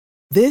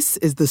This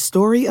is the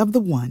story of the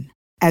one.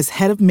 As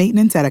head of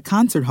maintenance at a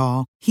concert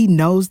hall, he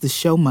knows the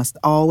show must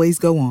always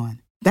go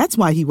on. That's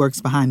why he works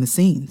behind the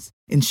scenes,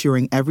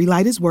 ensuring every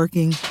light is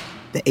working,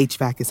 the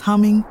HVAC is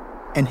humming,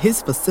 and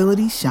his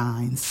facility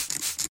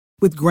shines.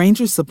 With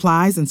Grainger's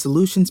supplies and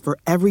solutions for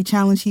every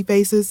challenge he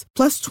faces,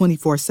 plus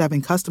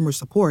 24/7 customer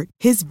support,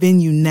 his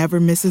venue never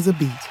misses a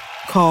beat.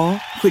 Call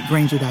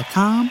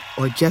quickgrainger.com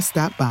or just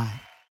stop by.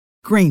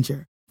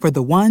 Grainger, for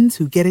the ones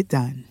who get it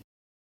done.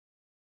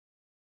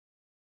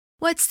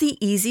 What's the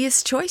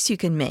easiest choice you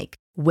can make?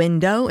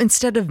 Window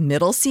instead of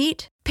middle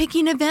seat?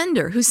 Picking a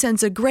vendor who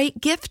sends a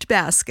great gift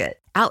basket?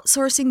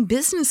 Outsourcing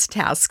business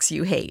tasks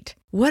you hate?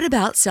 What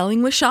about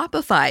selling with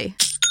Shopify?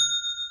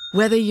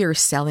 Whether you're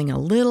selling a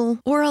little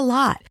or a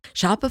lot,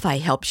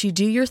 Shopify helps you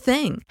do your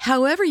thing,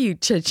 however you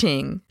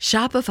cha-ching.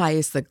 Shopify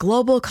is the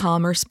global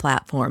commerce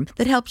platform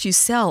that helps you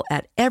sell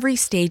at every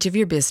stage of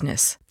your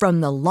business.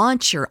 From the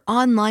launch your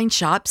online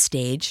shop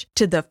stage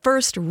to the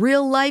first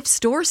real-life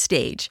store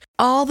stage,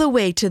 all the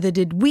way to the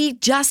did we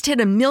just hit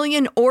a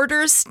million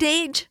orders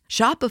stage.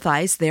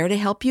 Shopify's there to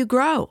help you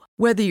grow.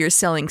 Whether you're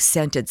selling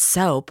scented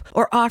soap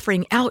or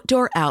offering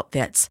outdoor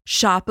outfits,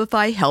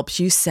 Shopify helps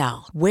you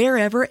sell.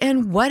 Wherever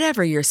and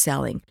whatever you're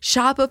selling,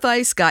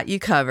 Shopify's got you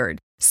covered.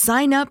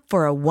 Sign up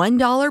for a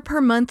 $1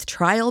 per month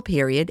trial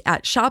period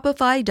at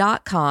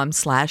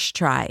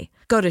shopify.com/try.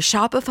 Go to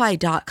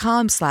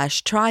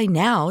shopify.com/try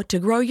now to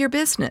grow your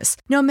business,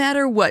 no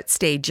matter what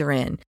stage you're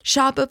in.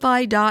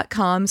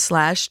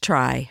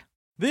 Shopify.com/try.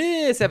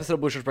 This episode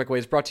of Blue Shirts Breakaway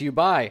is brought to you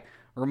by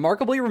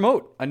Remarkably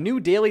Remote, a new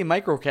daily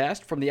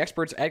microcast from the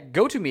experts at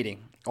GoToMeeting,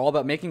 all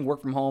about making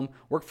work from home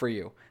work for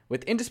you.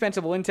 With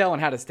indispensable intel on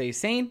how to stay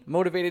sane,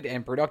 motivated,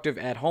 and productive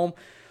at home,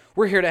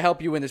 we're here to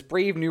help you in this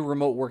brave new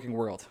remote working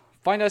world.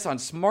 Find us on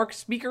smart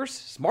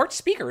speakers,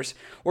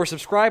 or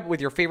subscribe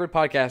with your favorite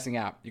podcasting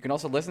app. You can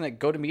also listen at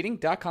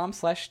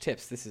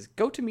gotomeeting.com/tips. This is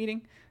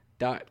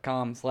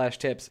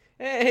gotomeeting.com/tips.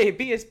 Hey,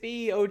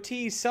 BSB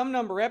OT some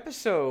number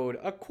episode,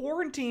 a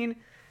quarantine.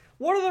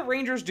 What are the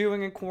Rangers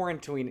doing in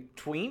quarantines?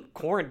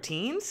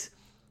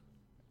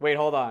 Wait,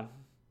 hold on.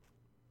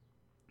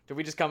 Did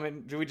we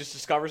just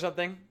discover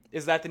something?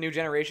 Is that the new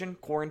generation?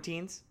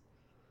 Quarantines?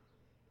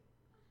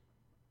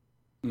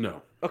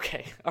 No.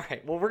 Okay. All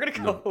right. Well, we're going to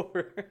go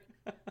over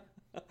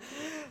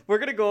we're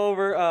going to go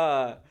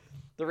over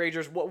the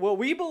Rangers, what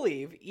we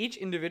believe each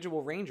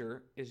individual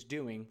Ranger is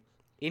doing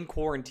in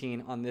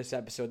quarantine on this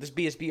episode. This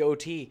BSB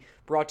OT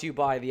brought to you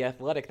by The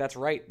Athletic. That's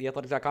right.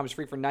 TheAthletic.com is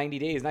free for 90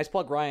 days. Nice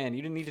plug, Ryan.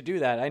 You didn't need to do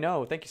that. I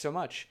know. Thank you so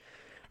much.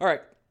 All right.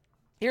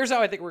 Here's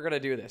how I think we're going to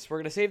do this. We're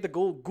going to save the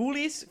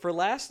goalies for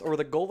last, or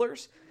the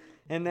goalers.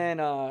 And then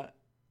I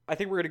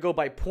think we're going to go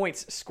by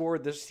points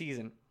scored this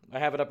season. I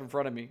have it up in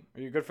front of me.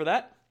 Are you good for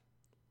that?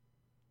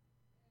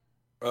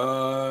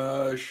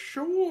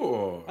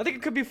 Sure. I think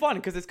it could be fun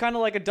because it's kind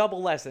of like a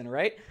double lesson,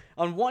 right?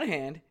 On one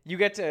hand,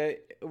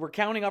 we're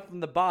counting up from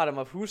the bottom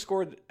of who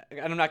scored,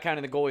 and I'm not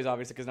counting the goalies,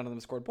 obviously, because none of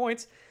them scored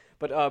points,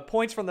 but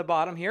points from the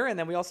bottom here, and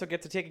then we also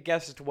get to take a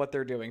guess as to what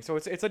they're doing. So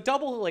it's a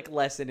double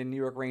lesson in New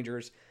York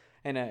Rangers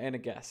and a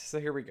guess. So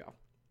here we go.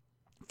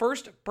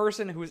 First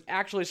person who's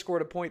actually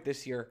scored a point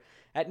this year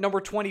at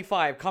number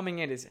 25 coming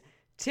in is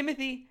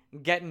Timothy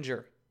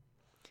Gettinger.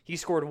 He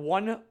scored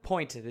 1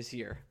 point this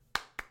year.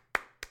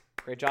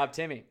 Great job,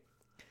 Timmy.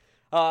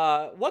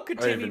 What could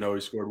Timmy... I didn't even know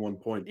he scored 1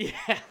 point.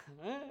 Yeah.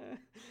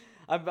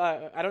 I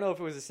don't know if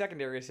it was a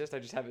secondary assist. I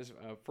just have his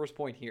first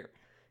point here.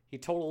 He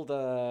totaled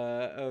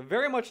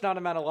very much not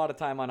a lot of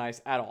time on ice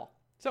at all.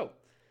 So,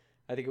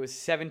 I think it was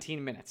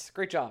 17 minutes.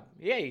 Great job.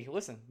 Yay,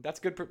 listen. That's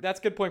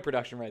good point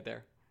production right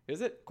there.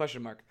 Is it?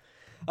 Question mark.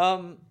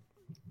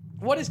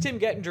 What is Tim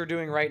Gettinger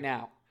doing right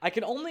now? I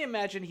can only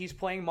imagine he's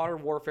playing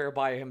Modern Warfare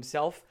by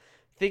himself,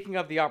 thinking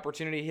of the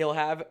opportunity he'll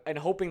have, and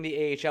hoping the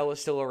AHL is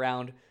still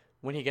around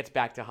when he gets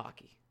back to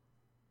hockey.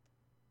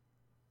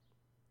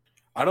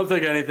 I don't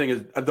think anything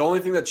is... The only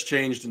thing that's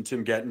changed in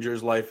Tim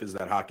Gettinger's life is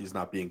that hockey's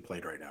not being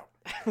played right now.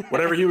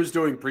 Whatever he was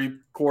doing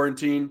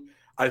pre-quarantine,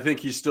 I think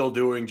he's still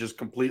doing, just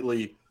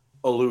completely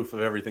aloof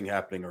of everything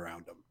happening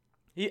around him.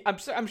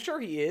 I'm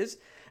sure he is,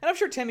 and I'm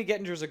sure Timmy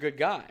Gettinger's a good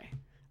guy.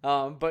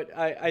 But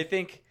I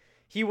think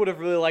he would have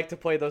really liked to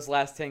play those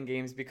last 10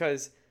 games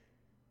because,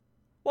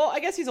 well, I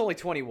guess he's only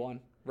 21,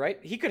 right?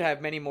 He could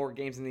have many more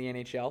games in the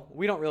NHL.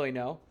 We don't really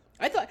know.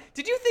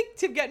 Did you think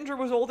Tim Gettinger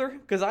was older?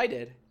 Because I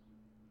did.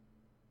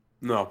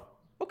 No.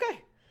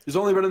 Okay. He's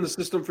only been in the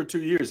system for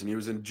 2 years, and he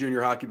was in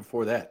junior hockey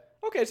before that.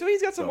 Okay, so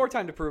he's got some more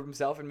time to prove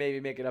himself and maybe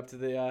make it up to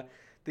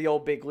the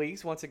old big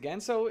leagues once again.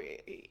 So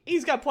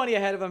he's got plenty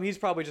ahead of him. He's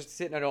probably just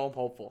sitting at home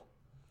hopeful.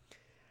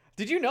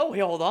 Did you know?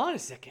 Hey, hold on a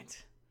second.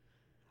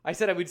 I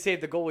said I would save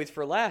the goalies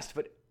for last,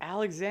 but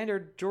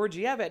Alexander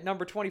Georgiev at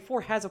number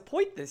 24 has a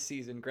point this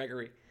season,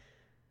 Gregory.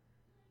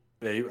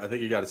 Yeah, I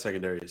think he got a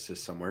secondary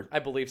assist somewhere. I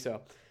believe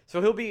so.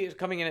 So he'll be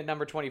coming in at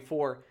number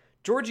 24.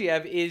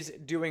 Georgiev is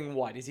doing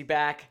what? Is he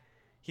back?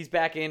 He's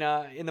back in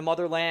the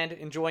motherland,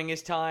 enjoying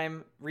his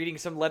time, reading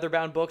some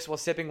leather-bound books while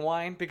sipping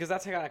wine? Because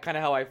that's kind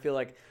of how I feel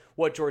like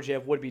what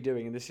Georgiev would be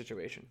doing in this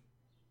situation.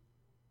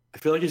 I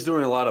feel like he's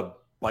doing a lot of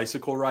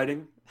bicycle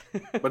riding,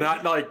 but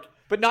not like.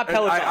 But not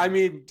Peloton. I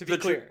mean, to be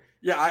clear.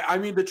 I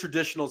mean the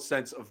traditional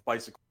sense of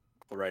bicycle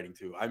riding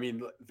too. I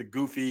mean the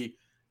goofy,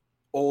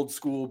 old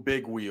school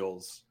big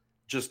wheels,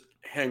 just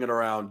hanging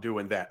around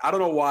doing that. I don't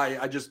know why.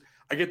 I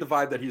get the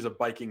vibe that he's a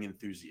biking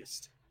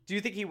enthusiast. Do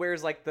you think he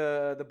wears like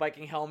the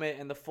biking helmet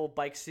and the full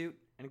bike suit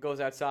and goes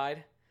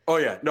outside? Oh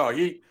yeah, no.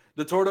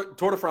 The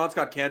Tour de France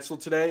got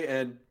canceled today,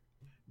 and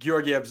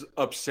Georgiev's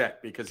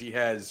upset because he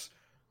has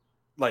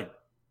like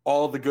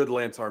all the good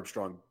Lance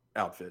Armstrong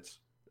outfits.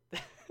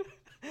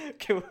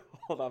 Okay,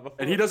 hold on.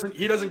 And he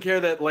doesn't care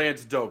that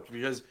Lance doped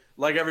because,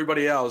 like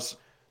everybody else,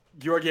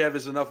 Georgiev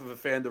is enough of a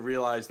fan to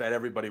realize that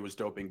everybody was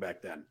doping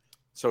back then.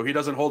 So he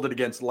doesn't hold it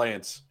against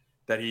Lance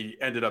that he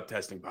ended up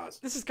testing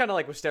positive. This is kind of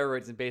like with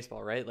steroids in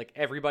baseball, right? Like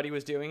everybody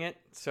was doing it,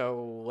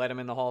 so let him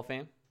in the Hall of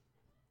Fame.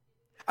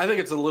 I think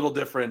it's a little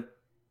different.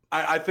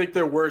 I think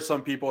there were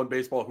some people in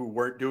baseball who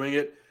weren't doing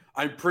it.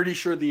 I'm pretty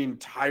sure the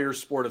entire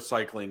sport of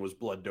cycling was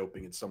blood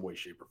doping in some way,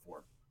 shape, or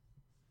form.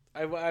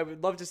 I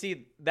would love to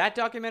see that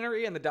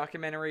documentary and the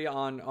documentary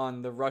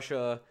on the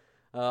Russia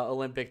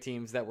Olympic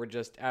teams that were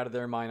just out of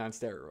their mind on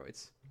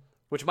steroids,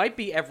 which might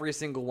be every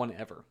single one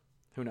ever.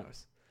 Who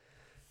knows?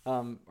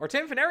 Artem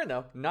Panarin,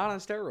 though, not on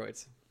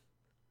steroids.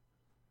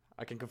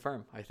 I can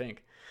confirm, I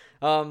think.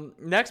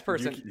 Next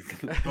person.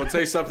 Don't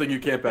say something you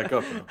can't back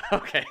up, though.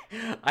 Okay.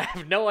 I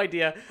have no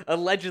idea.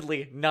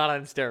 Allegedly not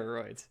on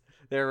steroids.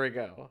 There we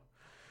go.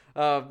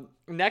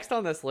 Next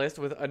on this list,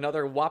 with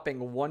another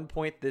whopping 1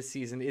 point this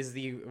season, is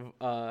the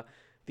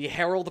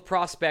Herald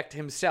prospect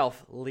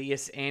himself,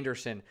 Lias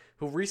Andersson,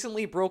 who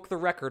recently broke the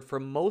record for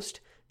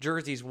most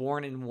jerseys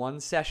worn in one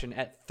session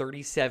at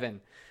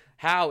 37.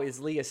 How is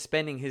Lias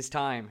spending his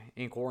time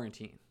in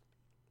quarantine?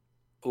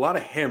 A lot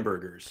of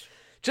hamburgers.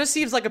 Just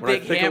seems like a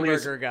big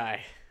hamburger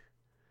guy.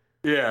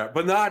 Yeah,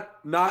 but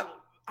not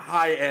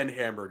high-end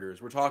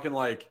hamburgers. We're talking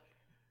like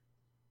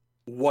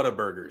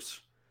Whataburgers.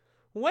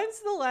 When's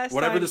the last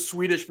Whatever time... the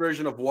Swedish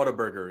version of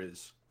Whataburger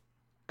is.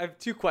 I have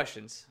two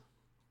questions.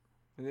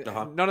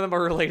 Uh-huh. None of them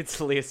are related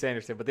to Lias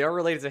Andersson, but they are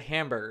related to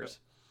hamburgers.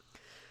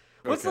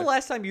 When's the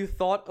last time you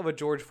thought of a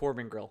George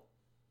Foreman grill?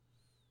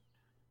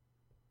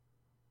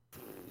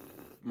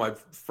 My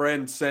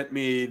friend sent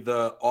me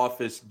the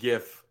Office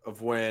gif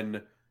of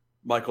when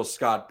Michael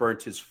Scott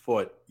burnt his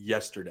foot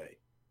yesterday.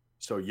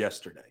 So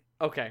yesterday.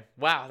 Okay.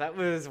 Wow, that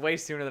was way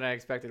sooner than I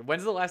expected.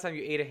 When's the last time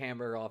you ate a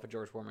hamburger off a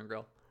George Foreman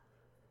grill?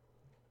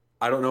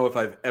 I don't know if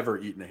I've ever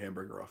eaten a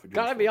hamburger off a George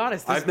Gotta be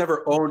honest. I've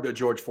never owned a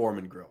George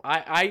Foreman grill.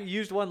 I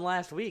used one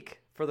last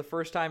week for the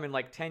first time in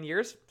like 10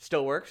 years.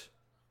 Still works.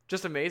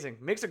 Just amazing.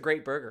 Makes a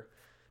great burger.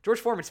 George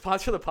Foreman,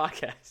 sponsor the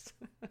podcast.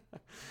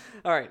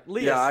 All right,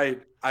 Lias. Yeah,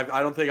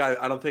 I don't think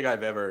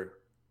I've ever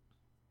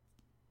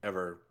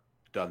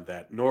done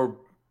that. Nor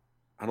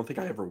I don't think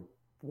I ever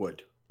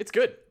would. It's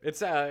good. It's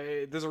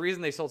there's a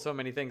reason they sold so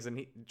many things,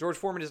 and George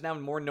Foreman is now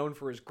more known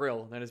for his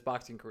grill than his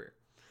boxing career.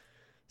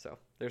 So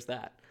there's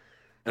that.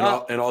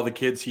 And all the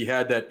kids he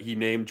had that he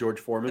named George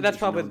Foreman. That's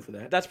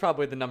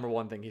probably the number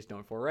one thing he's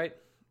known for, right?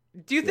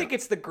 Do you think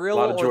it's the grill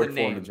or George the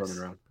names? Running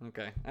around.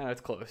 Okay,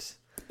 it's close.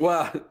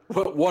 Well,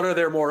 what are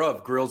there more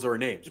of, grills or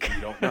names?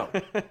 You don't know.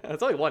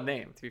 It's only one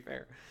name, to be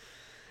fair.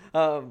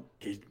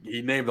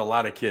 He named a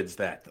lot of kids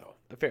that, though.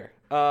 Fair.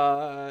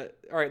 All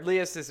right,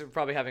 Lias is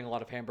probably having a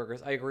lot of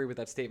hamburgers. I agree with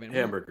that statement.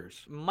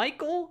 Hamburgers.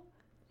 Michael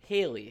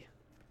Haley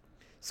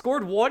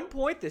scored 1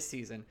 point this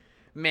season.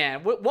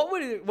 Man, what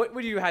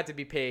would you have to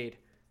be paid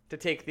to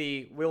take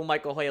the will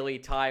Michael Haley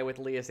tie with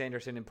Lias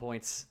Andersson in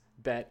points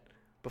bet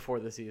before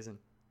the season?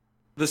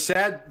 The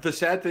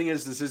sad thing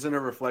is this isn't a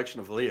reflection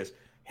of Lias.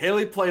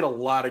 Haley played a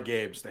lot of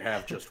games to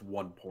have just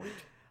 1 point.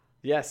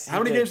 Yes.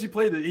 How many games he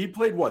played? He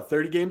played what,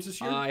 30 games this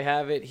year? I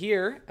have it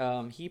here.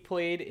 He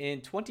played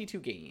in 22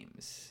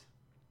 games.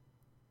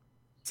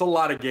 It's a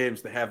lot of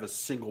games to have a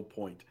single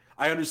point.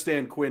 I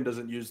understand Quinn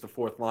doesn't use the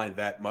fourth line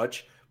that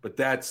much, but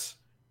that's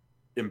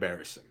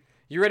embarrassing.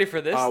 You ready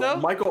for this, though?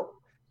 Michael,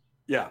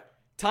 yeah.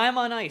 Time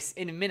on ice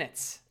in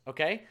minutes,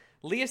 okay?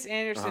 Lias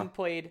Andersson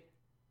played,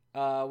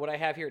 what I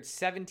have here, it's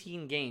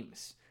 17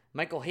 games.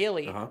 Michael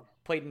Haley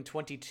played in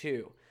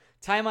 22.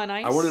 Time on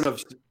ice. I wouldn't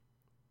have...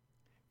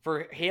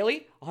 For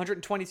Haley,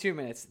 122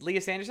 minutes.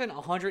 Lias Andersson,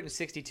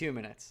 162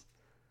 minutes.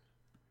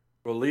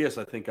 Well, Lias,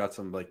 I think, got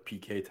some like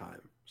PK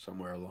time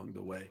somewhere along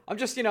the way. I'm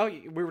just,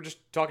 we were just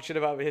talking shit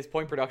about his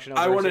point production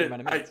over a certain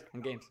amount of minutes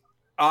in games.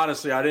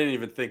 Honestly, I didn't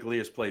even think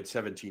Lias played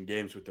 17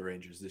 games with the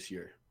Rangers this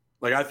year.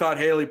 Like, I thought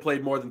Haley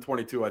played more than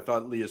 22. I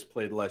thought Lias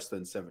played less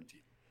than 17.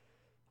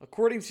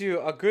 According to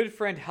a good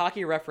friend,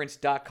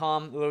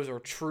 hockeyreference.com, those are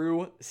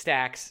true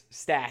stats.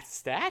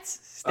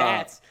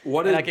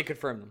 And I can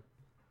confirm them.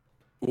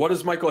 What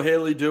is Michael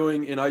Haley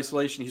doing in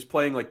isolation? He's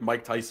playing like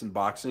Mike Tyson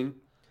boxing.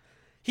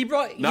 He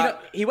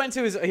went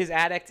to his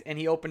attic and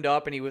he opened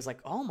up and he was like,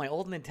 "Oh, my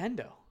old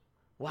Nintendo.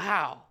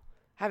 Wow.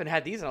 Haven't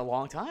had these in a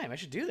long time. I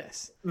should do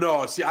this."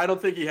 No, see, I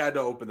don't think he had to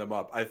open them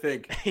up. I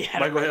think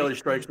Michael Haley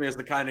strikes me as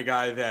the kind of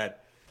guy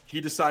that he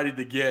decided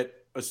to get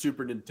a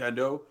Super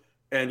Nintendo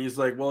And he's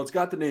like, well, it's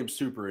got the name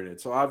Super in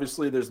it. So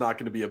obviously there's not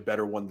going to be a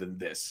better one than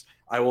this.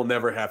 I will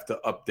never have to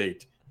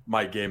update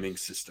my gaming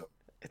system.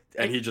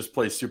 And he just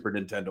plays Super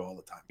Nintendo all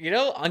the time.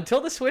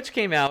 Until the Switch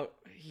came out,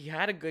 he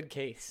had a good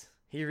case.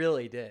 He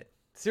really did.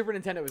 Super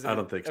Nintendo was I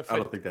don't think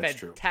that's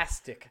true.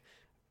 Fantastic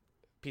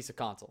piece of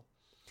console.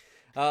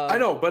 I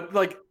know, but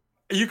like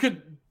you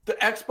could the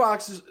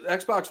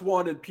Xbox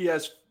One and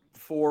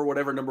PS4,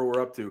 whatever number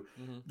we're up to,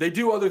 they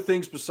do other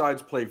things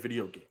besides play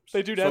video games.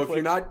 They do Netflix. So if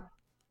you're not,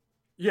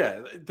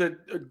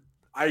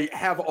 I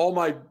have all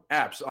my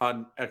apps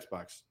on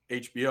Xbox: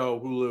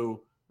 HBO, Hulu,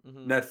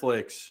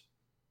 Netflix,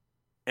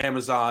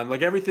 Amazon.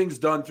 Like everything's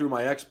done through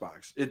my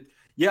Xbox.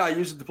 I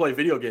use it to play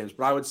video games,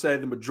 but I would say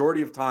the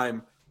majority of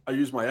time I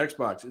use my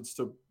Xbox, it's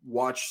to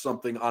watch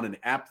something on an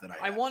app that I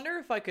have. I wonder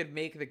if I could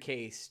make the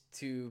case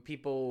to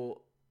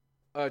people,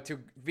 to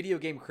video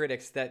game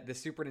critics, that the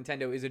Super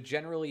Nintendo is a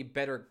generally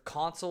better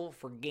console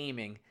for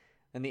gaming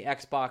than the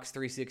Xbox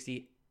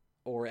 360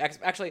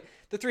 actually,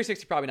 the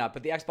 360 probably not,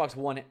 but the Xbox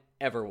One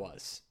ever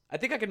was. I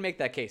think I could make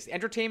that case.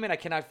 Entertainment, I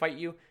cannot fight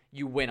you.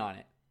 You win on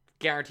it.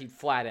 Guaranteed,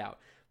 flat out.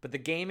 But the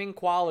gaming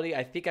quality,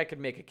 I think I could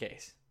make a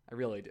case. I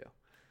really do.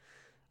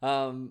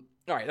 All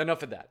right,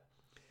 enough of that.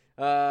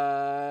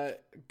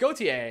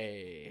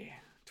 Gauthier.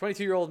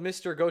 22-year-old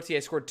Mr.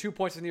 Gauthier scored 2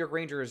 points for the New York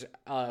Rangers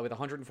with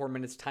 104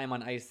 minutes time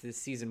on ice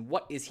this season.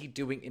 What is he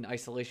doing in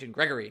isolation?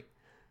 Gregory.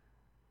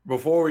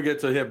 Before we get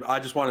to him, I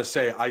just want to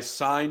say I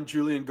signed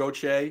Julien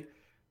Gauthier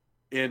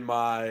in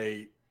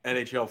my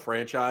NHL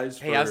franchise.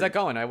 Hey, how's that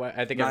going?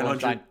 I think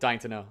everyone's dying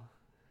to know.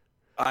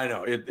 I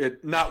know.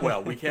 It not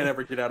well. We can't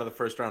ever get out of the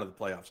first round of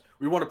the playoffs.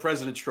 We won a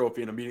President's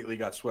Trophy and immediately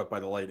got swept by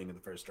the Lightning in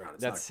the first round.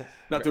 It's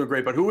not doing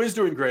great. But who is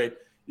doing great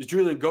is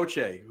Julien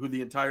Gauthier, who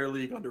the entire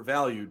league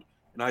undervalued,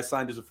 and I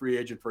signed as a free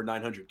agent for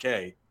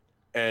 $900K.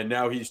 And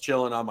now he's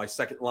chilling on my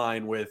second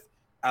line with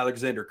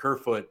Alexander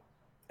Kerfoot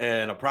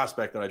and a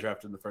prospect that I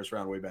drafted in the first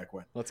round way back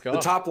when. Let's go. The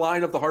top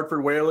line of the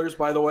Hartford Whalers,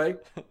 by the way,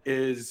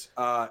 is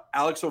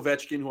Alex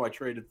Ovechkin, who I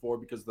traded for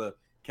because the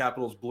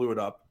Capitals blew it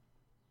up.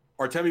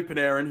 Artemi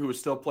Panarin, who is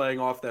still playing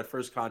off that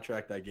first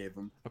contract I gave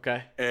him.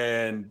 Okay.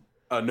 And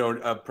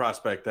a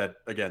prospect that,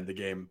 again, the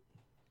game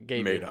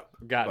made up.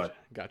 Gotcha.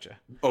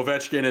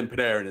 Ovechkin and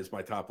Panarin is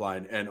my top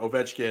line. And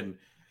Ovechkin,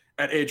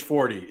 at age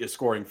 40, is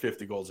scoring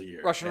 50 goals a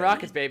year. Russian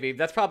Rockets, baby.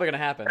 That's probably going to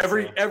happen.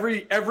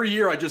 Every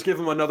year, I just give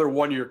him another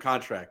one-year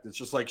contract. It's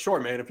just like, sure,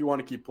 man, if you want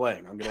to keep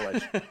playing, I'm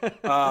going to let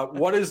you.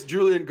 What is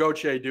Julien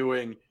Gauthier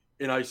doing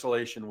in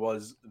isolation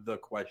was the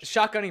question.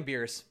 Shotgunning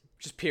beers,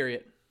 just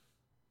period.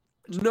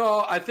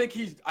 No, I think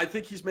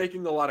he's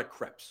making a lot of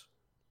crepes.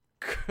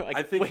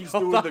 I think he's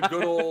doing the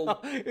good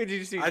old.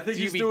 He's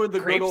doing the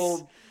good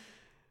old.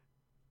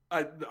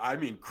 I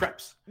mean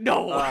crepes.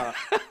 No,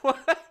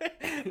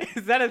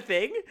 is that a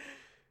thing?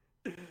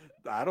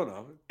 I don't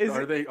know.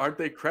 Aren't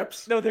they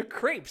crepes? No, they're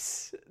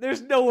crepes.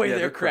 There's no way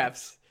they're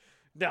crepes.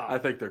 No, I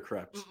think they're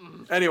crepes.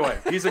 Anyway,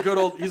 he's a good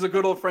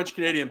old French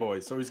Canadian boy.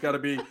 So he's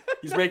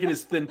making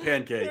his thin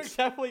pancakes.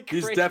 They're definitely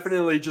crepes. He's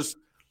definitely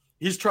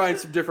he's trying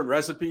some different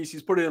recipes.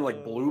 He's putting in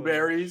like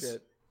blueberries.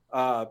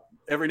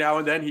 Every now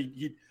and then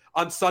he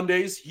on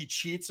Sundays he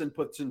cheats and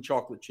puts in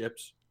chocolate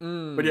chips.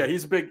 But yeah,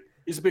 he's a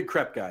big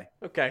crepe guy.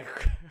 Okay.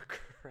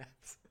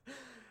 Crepes.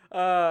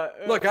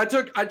 Look,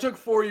 I took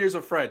 4 years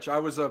of French. I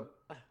was a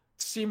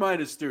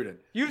C- student.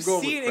 You've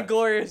seen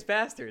Inglourious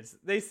Bastards.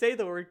 They say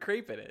the word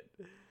crepe in it.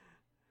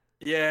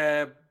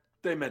 Yeah,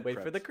 they meant wait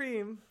crepes. for the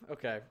cream.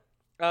 Okay.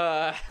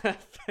 Yeah,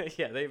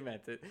 they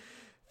meant it.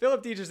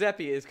 Philip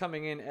DiGiuseppe is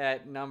coming in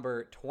at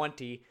number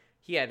 20.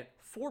 He had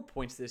 4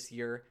 points this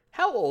year.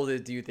 How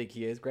old do you think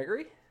he is,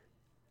 Gregory?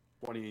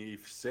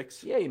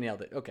 26. Yeah, you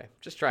nailed it. Okay,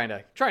 just trying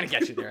to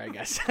get you there, I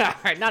guess. All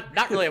right,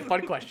 not really a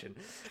fun question.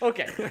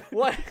 Okay,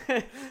 what?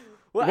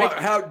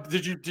 How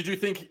did you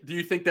think? Do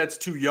you think that's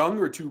too young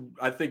or too?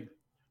 I think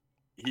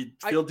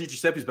Phil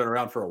DiGiuseppe's been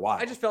around for a while.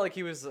 I just felt like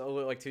he was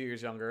like 2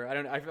 years younger.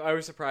 I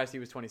was surprised he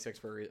was 26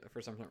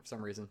 for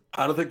some reason.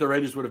 I don't think the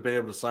Rangers would have been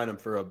able to sign him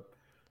for a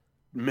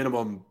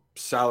minimum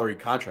salary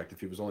contract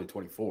if he was only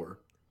 24.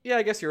 Yeah,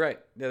 I guess you're right.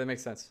 Yeah, that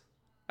makes sense.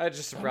 I was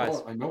just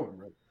surprised. I know him,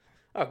 right?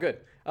 Oh, good.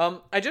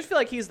 I just feel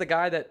like he's the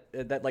guy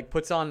that like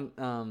puts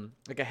on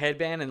like a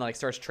headband and like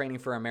starts training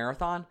for a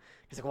marathon.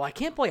 He's like, well, I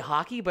can't play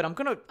hockey, but I'm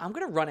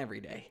gonna run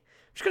every day.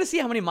 I'm just gonna see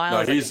how many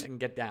miles I can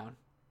get down.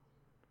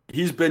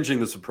 He's binging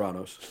The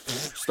Sopranos,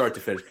 start to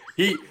finish.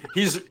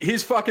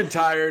 He's fucking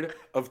tired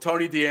of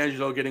Tony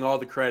D'Angelo getting all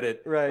the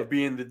credit of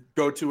being the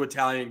go-to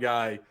Italian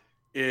guy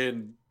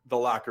in the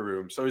locker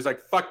room. So he's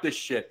like, fuck this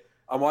shit.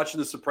 I'm watching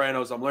The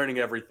Sopranos. I'm learning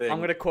everything. I'm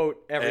going to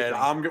quote everything.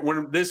 And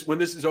when this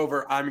is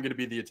over, I'm going to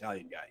be the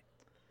Italian guy.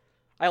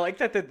 I like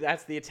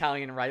that's the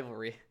Italian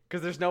rivalry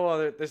because there's no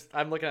other.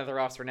 I'm looking at the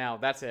roster now.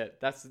 That's it.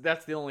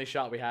 That's the only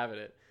shot we have at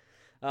it.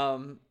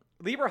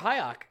 Lieber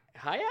Hayek.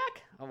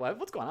 Oh,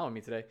 what's going on with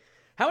me today?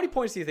 How many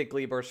points do you think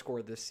Lieber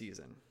scored this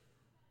season?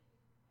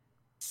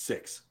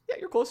 6. Yeah,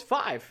 you're close.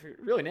 5. You're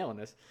really nailing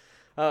this.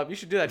 You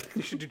should do that.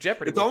 You should do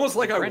Jeopardy. It's almost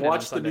like I Brendan on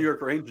watched the Sunday. New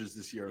York Rangers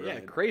this year. Yeah,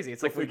 Ryan. crazy.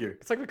 It's Go like figure.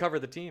 It's like we covered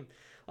the team.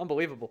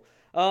 Unbelievable.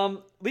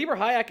 Lieber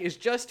Hayek is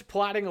just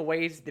plotting a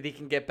ways that he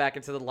can get back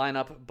into the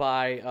lineup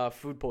by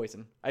food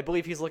poison. I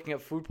believe he's looking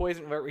at food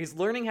poison. He's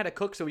learning how to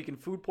cook so he can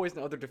food poison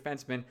other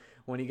defensemen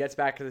when he gets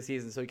back to the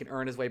season, so he can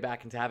earn his way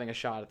back into having a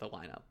shot at the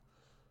lineup.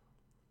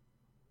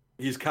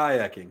 He's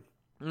kayaking.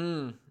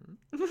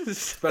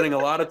 Spending a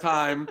lot of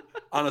time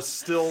on a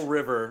still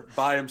river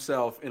by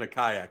himself in a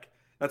kayak.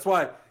 That's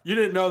why you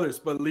didn't know this,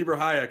 but Lieber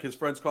Hayek, his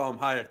friends call him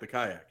Hayek the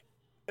kayak.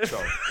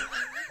 So,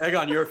 egg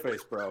on your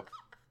face, bro.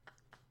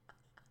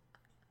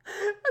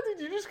 Did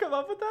you just come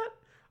up with that?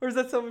 Or is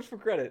that so much for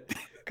credit?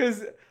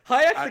 Because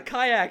Hayek the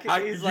kayak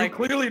is like... You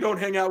clearly don't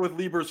hang out with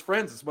Lieber's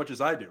friends as much as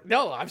I do.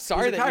 No, I'm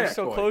sorry He's a that you're kayak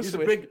so boy. close He's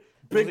with a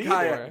big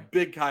Lieber.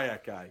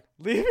 kayak guy.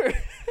 Lieber...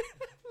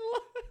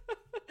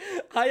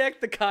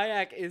 Hayek the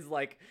kayak is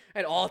like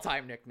an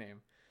all-time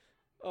nickname.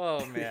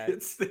 Oh, man.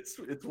 It's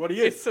what he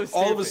is. It's so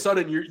all of a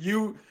stupid.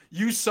 sudden,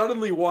 you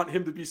suddenly want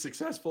him to be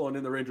successful and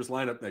in the Rangers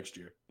lineup next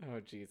year. Oh,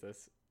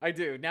 Jesus. I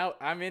do. Now,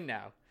 I'm in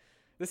now.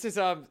 This is,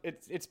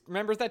 it's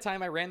remembers that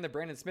time I ran the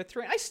Brandon Smith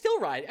train? I still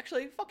ride.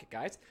 Actually, fuck it,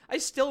 guys. I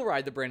still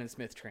ride the Brandon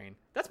Smith train.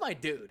 That's my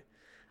dude.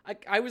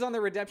 I was on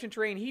the redemption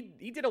train.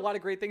 He did a lot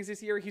of great things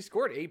this year. He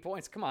scored 8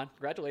 points. Come on.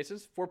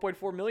 Congratulations.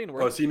 $4.4 million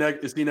worth. Oh, is he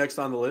next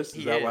on the list?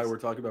 Is that why is. we're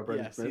talking about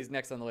Brendan Yes, Smith? he's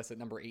next on the list at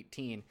number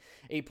 18.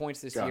 8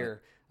 points this Got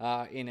year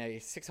in a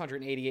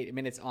 688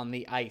 minutes on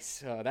the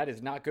ice. That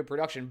is not good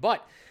production,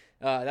 but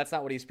that's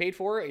not what he's paid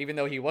for, even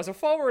though he was a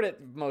forward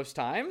at most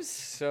times.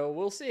 So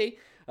we'll see.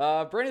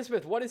 Brandon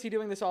Smith, what is he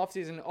doing this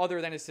offseason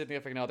other than his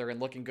significant other and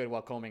looking good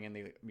while combing in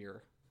the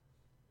mirror?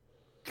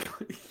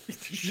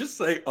 Did you just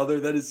say other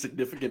than his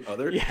significant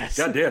other? Yes.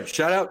 Goddamn.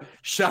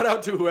 Shout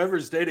out to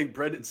whoever's dating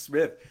Brendan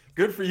Smith.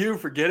 Good for you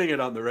for getting it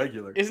on the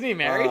regular. Isn't he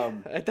married?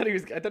 I thought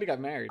he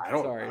got married. I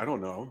don't Sorry. I don't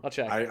know. I'll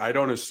check. I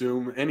don't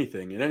assume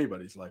anything in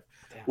anybody's life.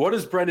 Damn. What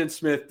is Brendan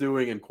Smith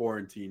doing in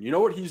quarantine? You know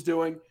what he's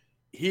doing?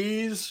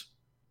 He's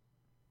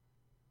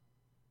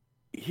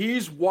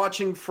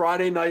watching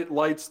Friday Night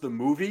Lights the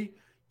movie,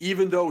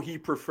 even though he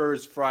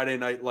prefers Friday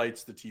Night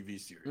Lights the TV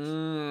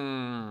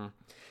series.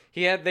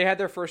 They had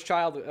their first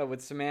child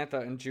with Samantha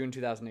in June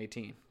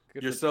 2018.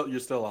 You're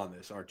still on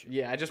this, aren't you?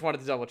 Yeah, I just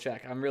wanted to double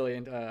check. I'm really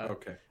into.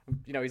 Okay.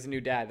 He's a new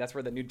dad. That's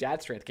where the new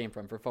dad strength came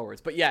from for forwards.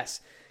 But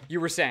yes,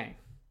 you were saying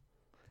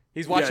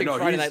he's watching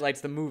Friday Night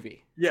Lights the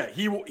movie. Yeah,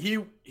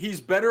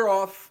 he's better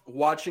off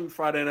watching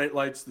Friday Night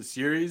Lights the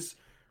series,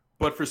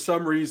 but for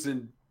some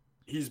reason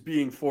he's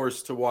being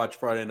forced to watch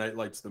Friday Night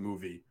Lights the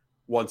movie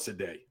once a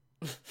day.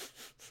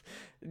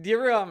 Do you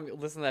ever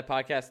listen to that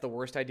podcast, The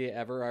Worst Idea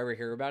Ever? I ever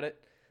hear about it?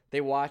 They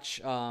watch,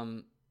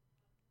 I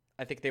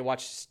think they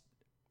watch,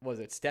 what is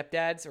it,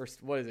 Stepdads? Or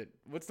what is it?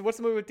 What's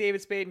the movie with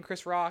David Spade and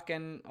Chris Rock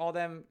and all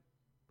them?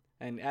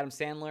 And Adam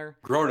Sandler?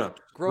 Grown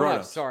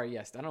Ups. Sorry,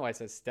 yes. I don't know why it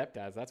says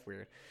Stepdads. That's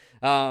weird.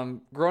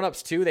 Grown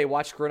Ups 2, they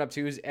watch Grown Up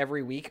 2s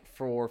every week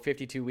for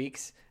 52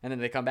 weeks. And then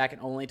they come back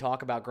and only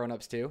talk about Grown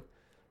Ups 2.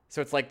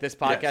 So it's like this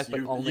podcast, yes,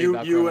 but only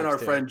about you Grown and our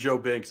Ups 2. friend Joe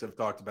Binks have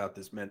talked about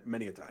this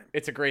many a time.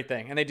 It's a great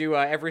thing. And they do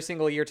every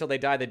single year till they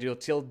die. They do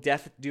Till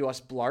Death Do Us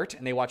Blart.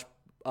 And they watch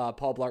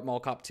Paul Blart Mall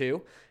Cop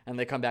 2, and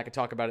they come back and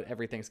talk about it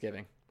every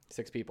Thanksgiving.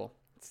 6 people.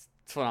 It's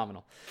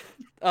phenomenal.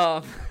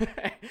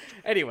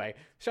 Anyway,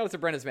 shout out to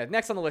Brendan Smith.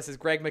 Next on the list is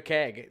Greg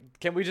McKegg.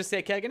 Can we just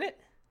say Keg in it?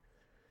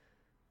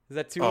 Is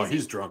that too easy? Oh,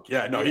 he's drunk.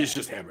 Yeah, no, he's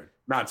just hammered.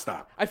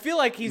 Nonstop. I feel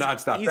like he's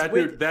nonstop. He's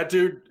that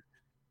dude.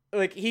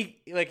 Like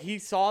he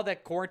saw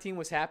that quarantine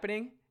was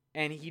happening,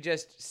 and he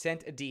just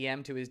sent a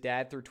DM to his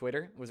dad through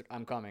Twitter. Was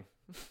I'm coming.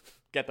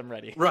 Get them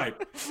ready. Right.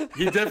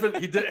 He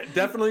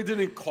definitely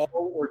didn't call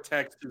or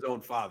text his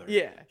own father.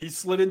 Yeah. He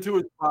slid into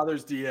his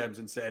father's DMs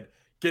and said,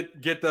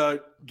 "Get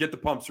the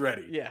pumps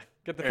ready." Yeah.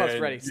 Get the pumps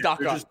ready. Stock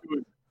they're up. Just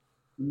doing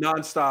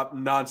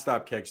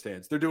nonstop keg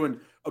stands. They're doing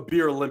a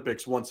beer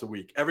Olympics once a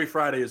week. Every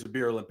Friday is a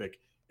beer Olympic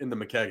in the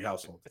McKegg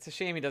household. It's a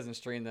shame he doesn't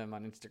stream them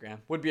on Instagram.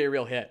 Would be a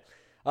real hit.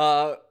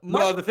 No,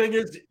 the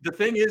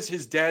thing is,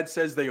 his dad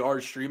says they are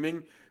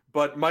streaming,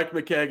 but Mike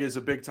McKegg is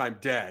a big time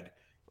dad.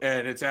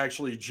 And it's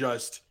actually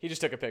just... He just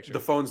took a picture. The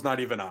phone's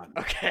not even on.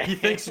 Okay. He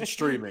thinks it's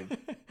streaming,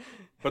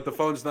 but the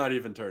phone's not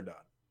even turned on.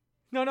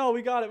 No,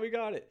 we got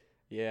it.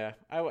 Yeah.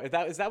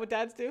 Is that what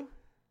dads do?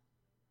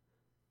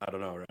 I don't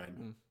know,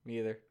 Ryan. Me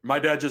either. My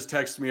dad just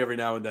texts me every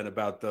now and then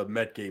about the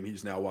Met game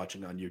he's now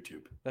watching on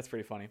YouTube. That's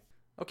pretty funny.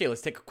 Okay,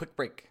 let's take a quick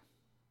break.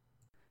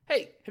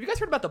 Hey, have you guys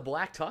heard about the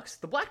Black Tux?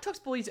 The Black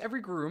Tux believes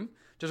every groom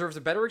deserves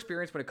a better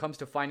experience when it comes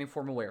to finding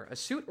formal wear, a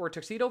suit or a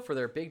tuxedo for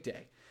their big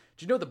day.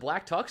 Did you know the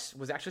Black Tux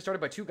was actually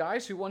started by 2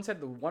 guys who once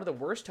had one of the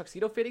worst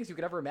tuxedo fittings you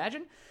could ever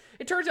imagine?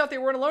 It turns out they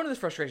weren't alone in this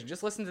frustration.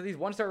 Just listen to these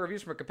 1-star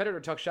reviews from a competitor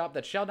tux shop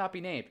that shall not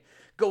be named.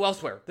 Go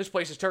elsewhere. This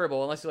place is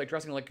terrible unless you like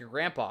dressing like your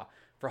grandpa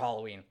for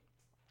Halloween.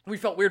 We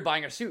felt weird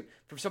buying a suit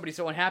from somebody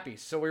so unhappy,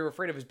 so we were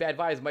afraid of his bad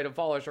vibes might have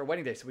followed us our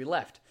wedding day, so we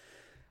left.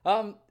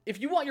 If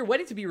you want your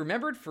wedding to be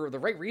remembered for the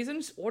right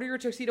reasons, order your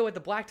tuxedo at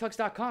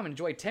theblacktux.com and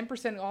enjoy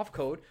 10% off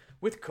code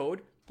with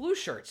code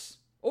BLUESHIRTS.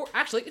 Or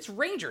actually, it's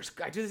Rangers.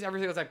 I do this every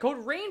single time.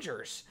 Code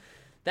Rangers.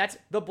 That's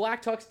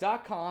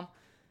theblacktux.com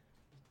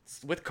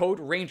with code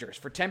Rangers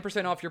for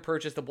 10% off your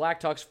purchase. The Black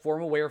Tux,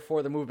 formal wear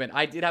for the movement.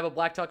 I did have a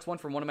Black Tux one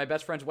from one of my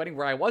best friend's wedding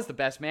where I was the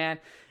best man,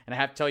 and I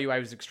have to tell you I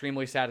was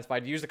extremely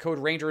satisfied. Use the code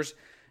Rangers.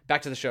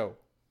 Back to the show.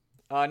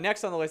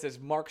 Next on the list is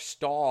Mark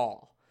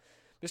Stahl.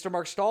 Mr.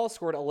 Mark Stahl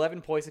scored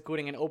 11 points,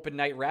 including an open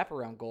night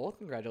wraparound goal.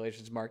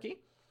 Congratulations, Marky.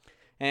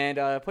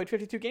 And played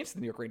 52 games for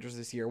the New York Rangers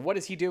this year. What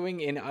is he doing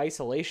in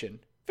isolation?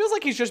 Feels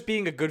like he's just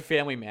being a good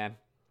family man.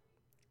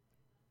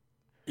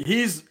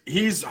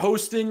 He's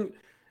hosting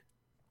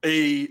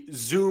a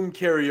Zoom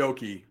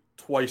karaoke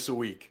twice a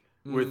week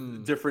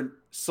with different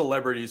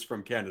celebrities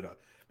from Canada.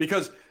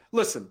 Because,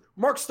 listen,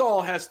 Mark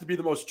Stahl has to be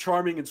the most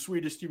charming and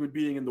sweetest human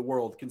being in the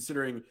world,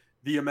 considering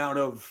the amount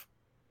of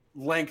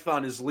length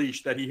on his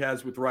leash that he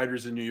has with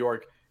riders in New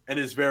York and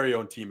his very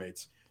own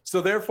teammates. So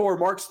therefore,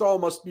 Mark Stahl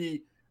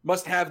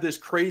must have this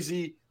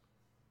crazy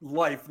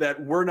life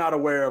that we're not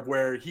aware of,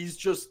 where he's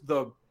just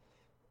the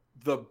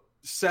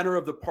center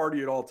of the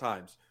party at all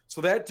times.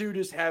 So that dude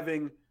is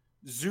having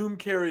Zoom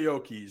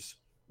karaoke's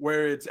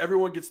where it's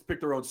everyone gets to pick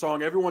their own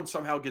song. Everyone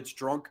somehow gets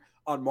drunk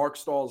on Mark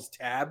Stahl's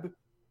tab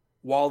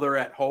while they're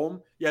at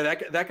home. Yeah,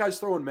 that guy's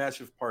throwing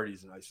massive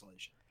parties in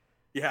isolation.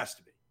 He has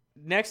to be.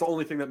 Next, the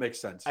only thing that makes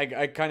sense.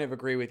 I kind of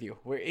agree with you.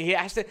 He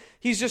has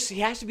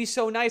to be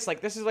so nice.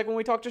 Like, this is like when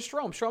we talked to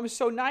Strome. Strome is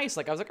so nice.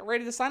 Like, I was like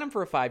ready to sign him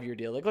for a 5-year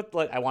deal.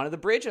 Like, I wanted the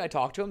bridge and I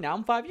talked to him. Now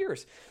I'm 5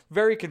 years.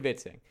 Very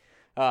convincing.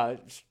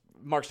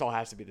 Mark Stahl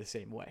has to be the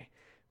same way.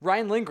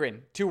 Ryan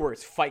Lindgren, 2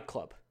 words, Fight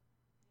Club.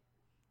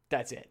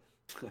 That's it.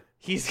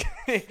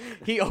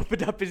 He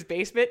opened up his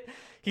basement.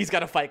 He's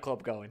got a Fight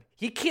Club going.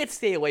 He can't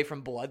stay away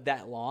from blood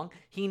that long.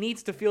 He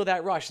needs to feel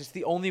that rush. It's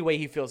the only way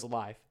he feels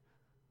alive.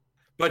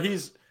 But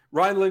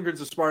Ryan Lindgren's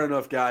a smart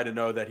enough guy to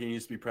know that he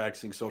needs to be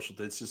practicing social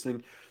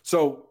distancing.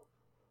 So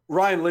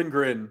Ryan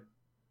Lindgren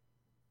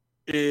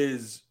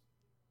is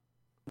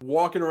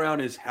walking around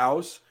his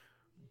house,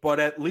 but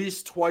at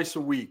least twice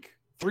a week,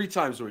 3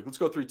 times a week. Let's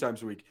go 3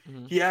 times a week.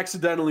 Mm-hmm. He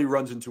accidentally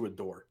runs into a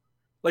door.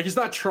 Like, he's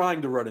not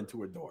trying to run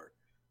into a door,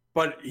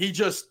 but he's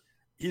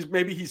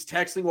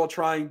texting while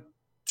trying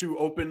to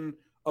open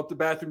up the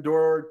bathroom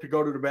door to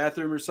go to the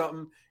bathroom or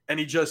something. And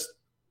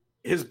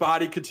his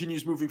body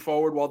continues moving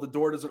forward while the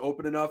door doesn't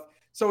open enough.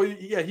 So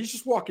he's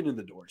just walking in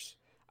the doors.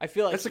 I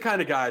feel like that's the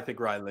kind of guy I think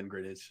Ryan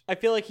Lindgren is. I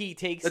feel like he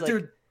takes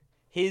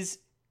his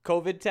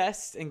COVID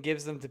tests and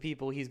gives them to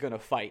people he's going to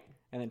fight,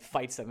 and then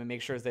fights them and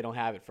makes sure they don't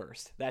have it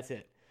first. That's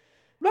it.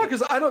 No,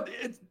 because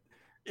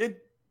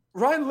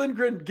Ryan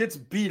Lindgren gets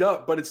beat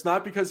up, but it's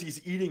not because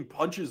he's eating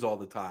punches all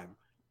the time.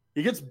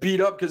 He gets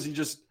beat up because he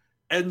just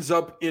ends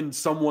up in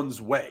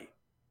someone's way.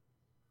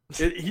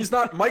 He's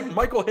not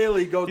Michael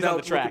Haley goes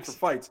out looking for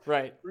fights.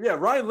 Right. Yeah,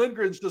 Ryan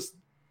Lindgren's just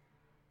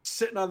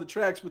sitting on the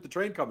tracks with the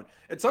train coming.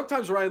 And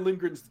sometimes Ryan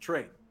Lindgren's the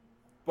train,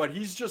 but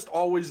he's just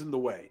always in the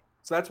way.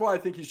 So that's why I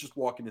think he's just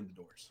walking in the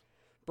doors.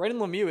 Brendan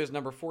Lemieux is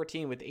number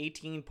 14 with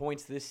 18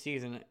 points this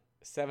season,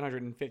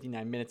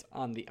 759 minutes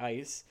on the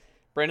ice.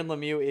 Brendan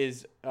Lemieux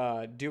is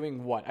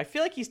doing what? I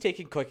feel like he's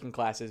taking cooking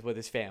classes with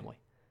his family.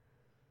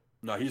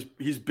 No,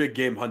 he's big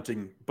game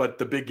hunting, but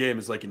the big game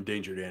is like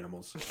endangered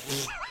animals.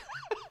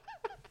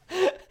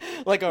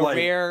 like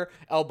rare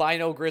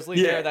albino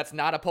grizzly bear that's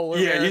not a polar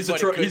bear. He's a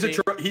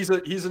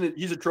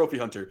trophy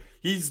hunter.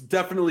 He's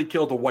definitely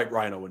killed a white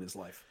rhino in his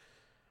life.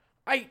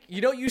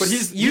 You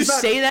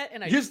say that,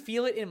 and I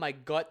feel it in my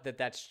gut that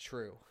that's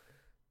true.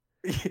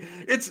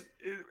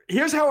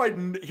 Here's how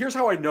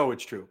I know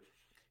it's true.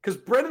 Because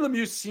Brendan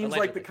Lemieux seems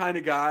like the kind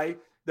of guy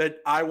that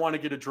I want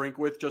to get a drink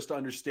with just to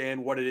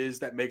understand what it is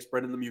that makes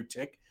Brendan Lemieux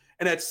tick.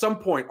 And at some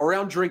point,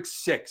 around drink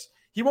 6,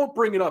 he won't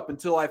bring it up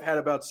until I've had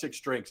about 6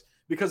 drinks,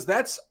 because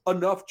that's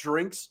enough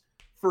drinks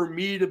for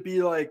me to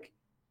be like,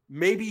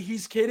 maybe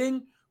he's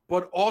kidding,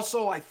 but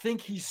also I think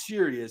he's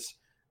serious.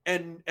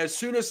 And as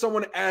soon as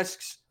someone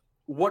asks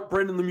what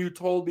Brendan Lemieux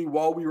told me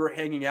while we were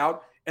hanging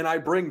out, and I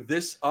bring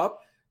this up,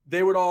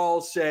 they would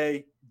all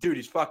say, dude,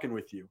 he's fucking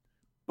with you.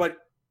 But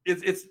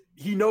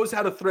he knows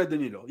how to thread the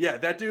needle. Yeah,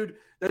 that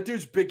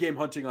dude's big game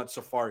hunting on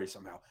safari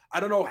somehow. I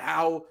don't know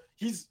how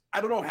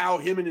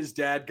him and his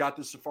dad got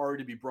the safari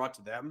to be brought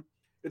to them.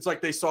 It's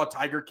like they saw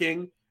Tiger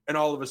King and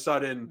all of a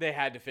sudden they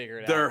had to figure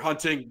it out. They're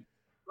hunting.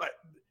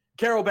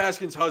 Carol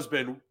Baskin's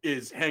husband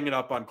is hanging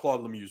up on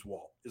Claude Lemieux's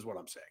wall, is what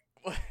I'm saying.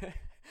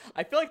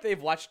 I feel like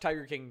they've watched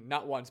Tiger King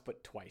not once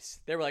but twice.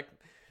 They were like,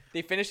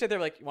 they finished it. They're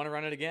like, "You want to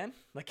run it again?"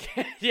 Like,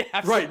 yeah,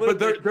 absolutely. Right.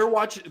 But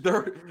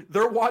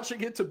they're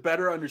watching it to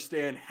better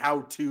understand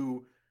how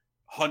to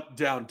hunt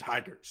down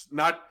tigers.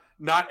 Not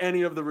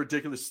any of the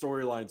ridiculous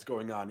storylines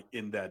going on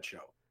in that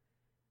show.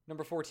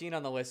 Number 14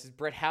 on the list is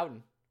Brett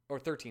Howden, or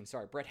 13.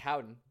 Sorry, Brett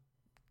Howden.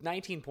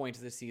 19 points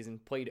this season,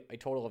 played a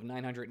total of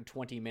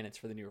 920 minutes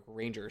for the New York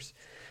Rangers.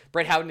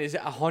 Brett Howden is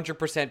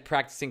 100%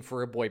 practicing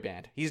for a boy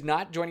band. He's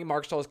not joining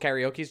Mark Stahl's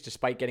karaoke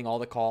despite getting all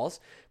the calls,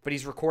 but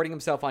he's recording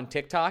himself on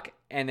TikTok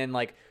and then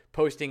like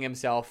posting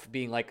himself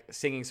being like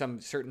singing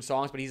some certain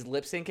songs, but he's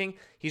lip syncing.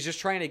 He's just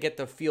trying to get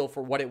the feel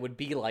for what it would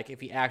be like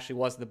if he actually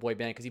was in the boy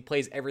band, because he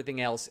plays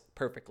everything else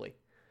perfectly.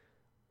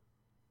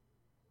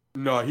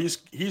 No,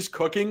 he's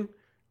cooking,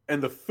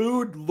 and the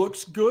food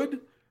looks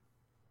good.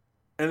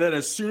 And then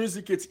as soon as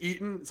it gets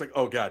eaten, it's like,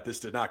 oh god, this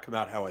did not come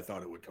out how I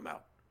thought it would come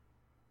out.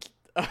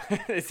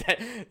 Is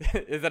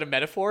that a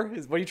metaphor?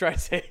 What are you trying to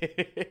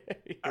say?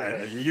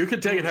 You can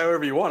take it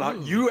however you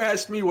want. You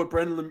asked me what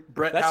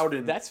Brett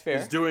Howden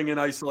is doing in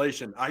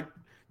isolation.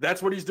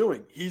 That's what he's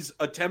doing. He's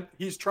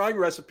trying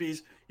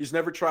recipes he's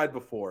never tried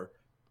before,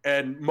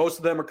 and most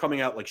of them are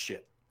coming out like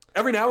shit.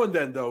 Every now and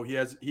then, though, he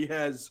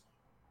has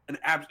an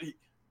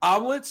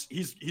omelets.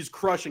 He's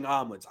crushing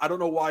omelets. I don't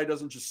know why he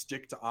doesn't just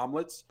stick to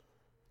omelets,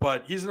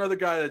 but he's another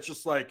guy that's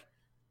just like,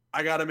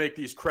 I got to make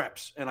these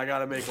crepes, and I got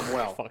to make them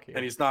well,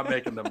 and he's not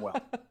making them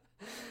well.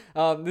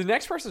 The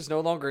next person is no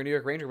longer a New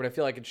York Ranger, but I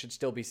feel like it should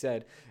still be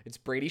said. It's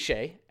Brady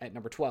Shea at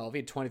number 12. He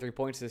had 23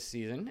 points this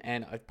season,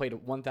 and I played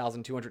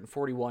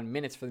 1,241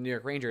 minutes for the New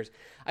York Rangers.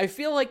 I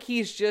feel like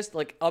he's just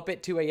like up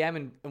at 2 a.m.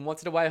 and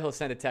once in a while he'll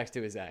send a text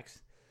to his ex,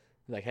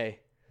 like, "Hey,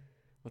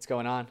 what's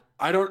going on?"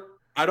 I don't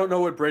know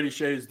what Brady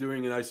Shea is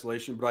doing in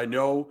isolation, but I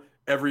know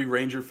every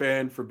Ranger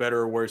fan, for better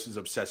or worse, is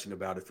obsessing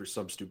about it for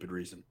some stupid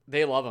reason.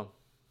 They love him.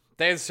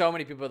 There's so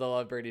many people that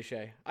love Brady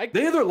Shea.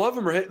 They either love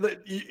him or hate.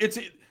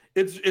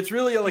 It's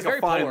really like a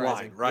fine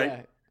line, right?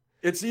 Yeah.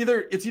 It's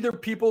either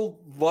people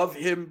love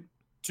him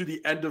to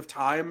the end of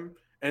time,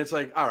 and it's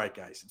like, all right,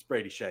 guys, it's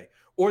Brady Shea,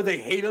 or they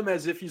hate him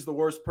as if he's the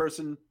worst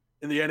person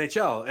in the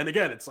NHL. And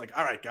again, it's like,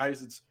 all right,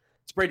 guys, it's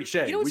Brady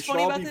Shea. You know what's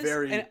funny about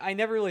this? And I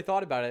never really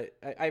thought about it.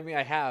 I mean,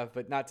 I have,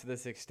 but not to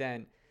this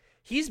extent.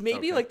 He's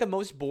maybe like the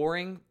most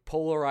boring,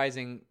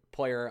 polarizing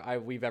player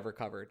we've ever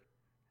covered.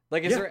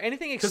 Like, is there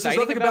anything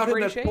exciting about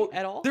Brady Shea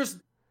at all? There's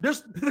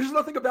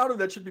nothing about him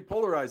that should be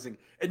polarizing,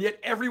 and yet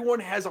everyone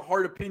has a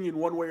hard opinion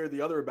one way or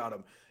the other about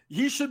him.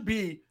 He should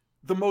be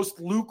the most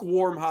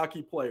lukewarm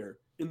hockey player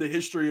in the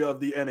history of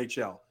the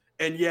NHL,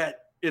 and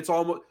yet it's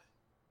almost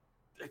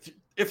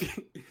if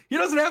he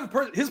doesn't have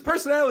his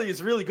personality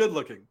is really good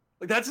looking.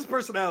 Like, that's his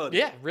personality.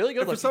 Yeah, really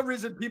good. For some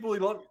reason, people he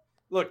love.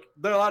 Look,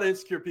 there are a lot of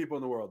insecure people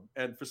in the world,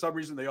 and for some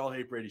reason, they all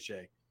hate Brady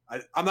Shea.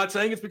 I'm not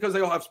saying it's because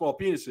they all have small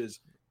penises,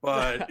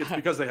 but it's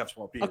because they have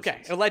small penises.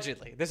 Okay,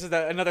 allegedly. This is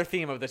another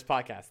theme of this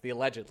podcast, the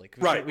allegedly.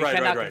 Right. We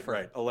cannot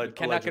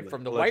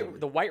confirm.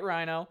 The white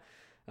rhino,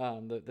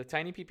 the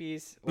tiny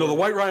peepees. No, the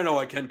white rhino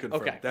I can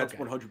confirm. Okay, that's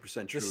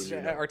 100% true.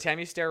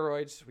 Artemi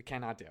steroids, we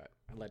cannot do it,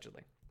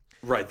 allegedly.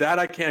 Right, that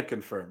I can't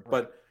confirm.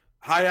 But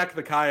Hayek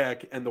the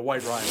kayak and the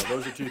white rhino,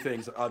 those are two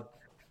things.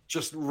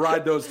 Just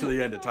ride those to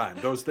the end of time.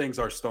 Those things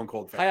are stone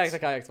cold facts. Hayek the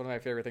kayak is one of my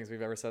favorite things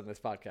we've ever said in this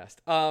podcast.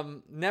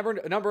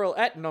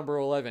 Number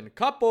 11,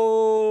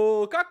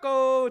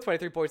 Kakko,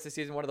 23 points this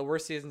season, one of the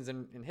worst seasons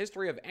in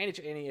history of any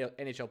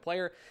NHL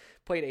player.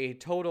 Played a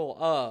total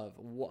of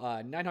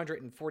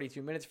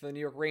 942 minutes for the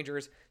New York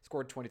Rangers,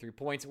 scored 23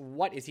 points.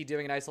 What is he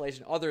doing in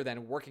isolation other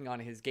than working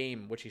on his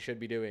game, which he should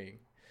be doing?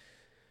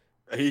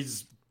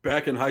 He's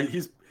back in high.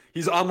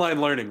 He's online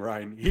learning,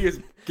 Ryan. He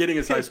is getting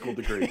his high school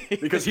degree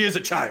because he is a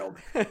child.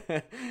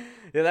 Yeah,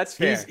 that's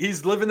fair.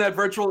 He's living that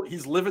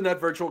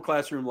virtual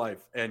classroom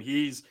life, and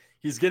he's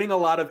getting a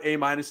lot of A-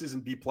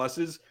 and B+,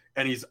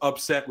 and he's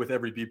upset with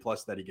every B+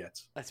 that he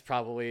gets. That's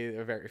probably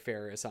a very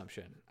fair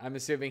assumption. I'm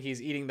assuming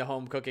he's eating the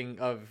home cooking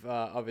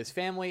of his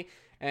family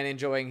and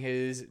enjoying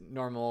his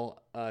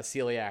normal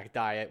celiac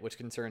diet, which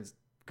contains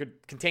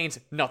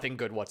nothing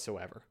good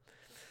whatsoever.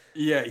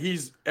 Yeah,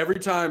 he's every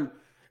time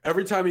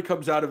he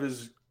comes out of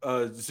his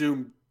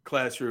Zoom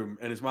classroom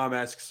and his mom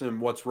asks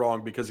him what's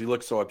wrong because he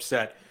looks so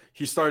upset,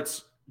 he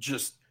starts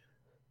just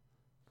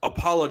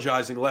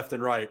apologizing left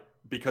and right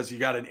because he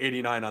got an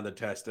 89 on the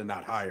test and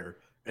not higher,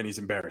 and he's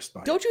embarrassed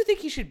by it. Don't you think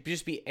he should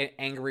just be an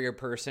angrier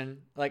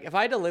person? Like, if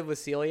I had to live with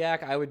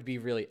celiac, I would be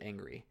really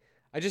angry.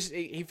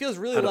 He feels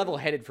really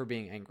level-headed for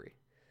being angry.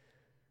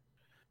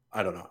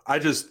 I don't know. I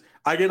get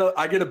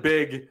a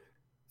big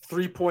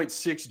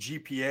 3.6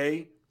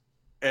 GPA,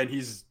 and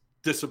he's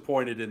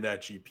disappointed in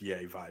that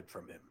GPA vibe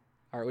from him.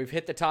 All right, we've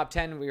hit the top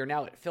 10. We are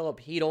now at Philip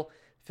Hedl.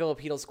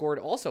 Philip Hedl scored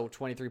also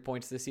 23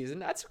 points this season.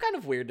 That's kind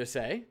of weird to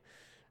say.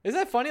 Isn't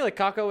that funny? Like,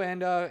 Kakko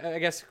and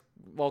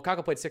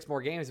Kakko played 6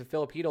 more games, and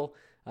Philip Hedl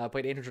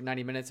played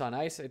 890 minutes on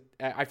ice.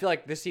 I feel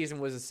like this season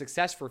was a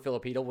success for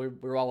Philip Hedl. We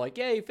were all like,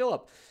 yay,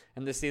 Philip.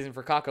 And this season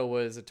for Kakko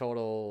was a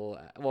total...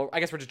 Well, I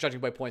guess we're just judging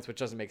by points, which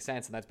doesn't make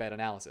sense, and that's bad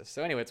analysis.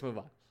 So anyway, let's move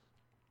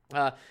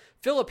on.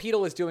 Philip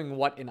Hedl is doing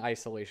what in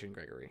isolation,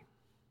 Gregory?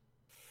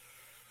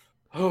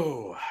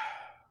 Oh,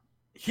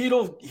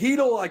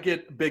 Hedl, I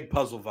get big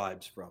puzzle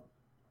vibes from.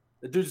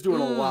 The dude's doing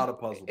a lot of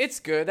puzzles. It's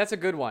good. That's a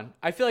good one.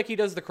 I feel like he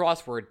does the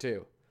crossword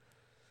too.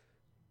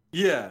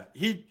 Yeah,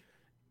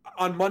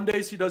 on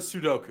Mondays he does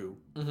Sudoku.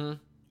 Mm-hmm.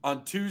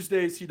 On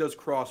Tuesdays he does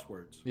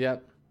crosswords.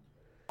 Yep.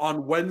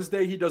 On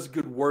Wednesday he does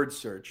good word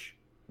search.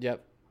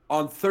 Yep.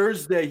 On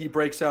Thursday he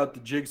breaks out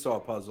the jigsaw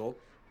puzzle.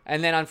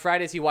 And then on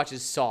Fridays he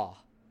watches Saw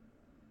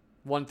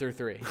 1 through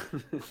 3.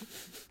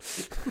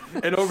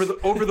 And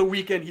over the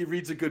weekend he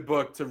reads a good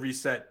book to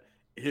reset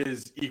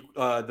his brain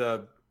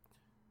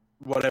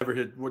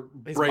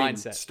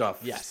mindset stuff.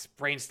 Yes,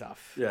 brain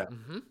stuff. Yeah.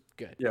 Mm-hmm.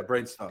 Good. Yeah,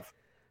 brain stuff.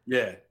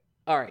 Yeah.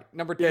 All right,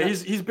 number 2. Yeah,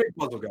 he's big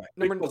puzzle guy.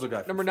 Big puzzle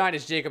guy. Number 9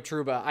 is Jacob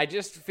Trouba. I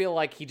just feel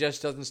like he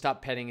just doesn't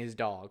stop petting his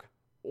dog,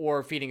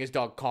 or feeding his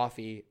dog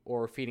coffee,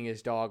 or feeding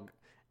his dog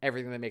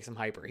everything that makes him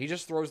hyper. He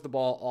just throws the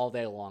ball all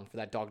day long for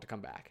that dog to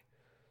come back.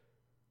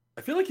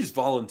 I feel like he's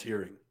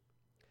volunteering.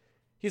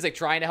 He's like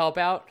trying to help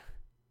out.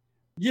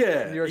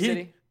 Yeah, in New York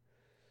City.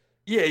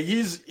 Yeah,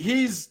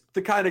 he's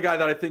the kind of guy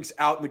that I think's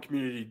out in the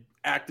community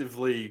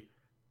actively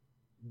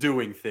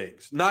doing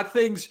things. Not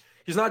things.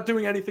 He's not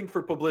doing anything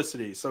for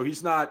publicity, so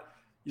he's not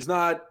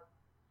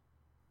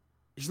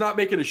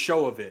making a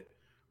show of it.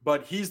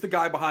 But he's the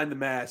guy behind the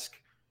mask,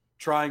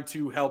 trying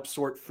to help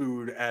sort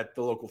food at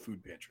the local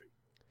food pantry.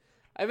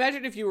 I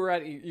imagine if you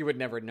were you would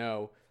never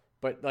know.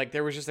 But, like,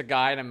 there was just a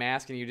guy in a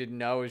mask and you didn't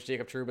know it was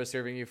Jacob Trouba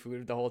serving you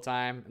food the whole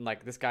time. And,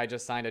 like, this guy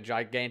just signed a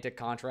gigantic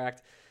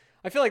contract.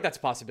 I feel like that's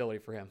a possibility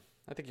for him.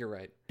 I think you're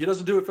right. He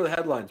doesn't do it for the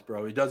headlines,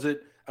 bro. He does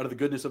it out of the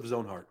goodness of his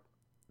own heart.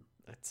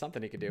 That's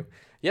something he could do.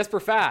 Jesper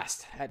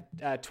Fast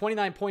at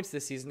 29 points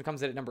this season.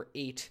 Comes in at number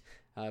 8.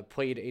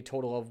 Played a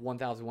total of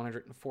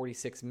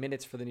 1,146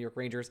 minutes for the New York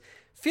Rangers.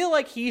 Feel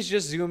like he's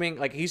just zooming,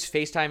 like he's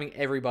FaceTiming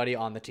everybody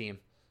on the team.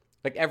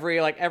 Like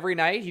every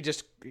night, he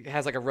just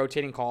has like a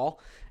rotating call,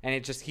 and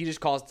he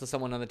just calls to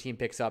someone on the team,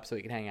 picks up so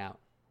he can hang out.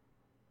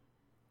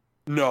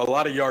 No, a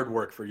lot of yard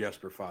work for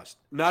Jesper Fast.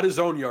 Not his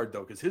own yard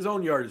though, because his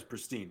own yard is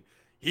pristine.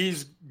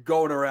 He's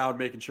going around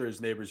making sure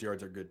his neighbors'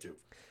 yards are good too.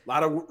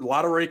 A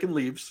lot of raking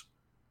leaves.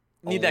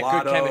 Need that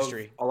good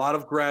chemistry. A lot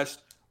of grass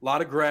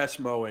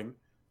mowing.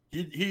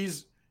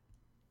 He's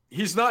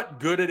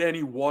not good at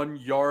any one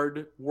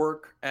yard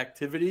work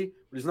activity,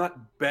 but he's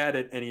not bad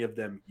at any of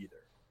them either.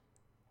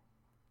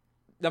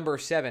 Number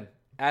 7,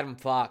 Adam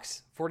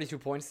Fox, 42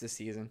 points this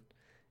season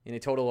in a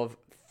total of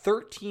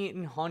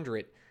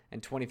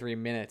 1,323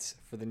 minutes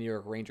for the New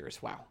York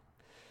Rangers. Wow.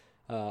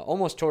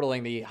 Almost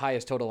totaling the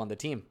highest total on the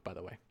team, by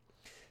the way.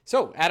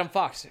 So, Adam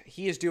Fox,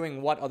 he is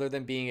doing what other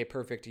than being a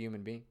perfect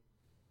human being?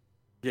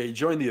 Yeah, he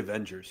joined the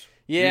Avengers.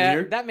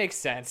 Yeah, that makes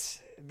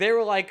sense. They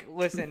were like,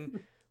 listen,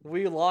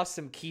 we lost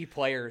some key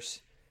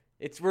players.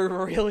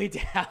 We're really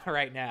down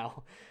right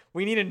now.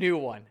 We need a new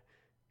one.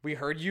 We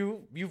heard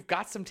you've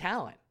got some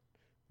talent.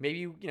 Maybe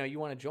you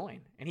want to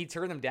join. And he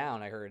turned them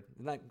down, I heard.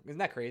 Isn't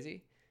that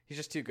crazy? He's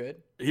just too good.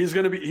 He's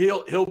going to be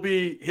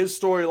his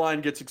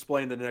storyline gets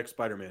explained in the next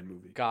Spider-Man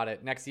movie. Got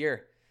it. Next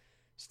year.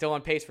 Still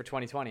on pace for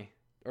 2020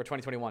 or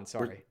 2021,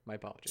 sorry. My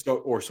apologies.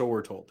 So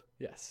we're told.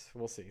 Yes,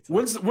 we'll see.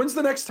 When's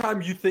the next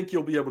time you think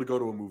you'll be able to go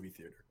to a movie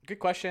theater? Good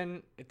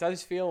question. It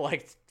does feel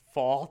like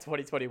fall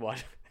 2021.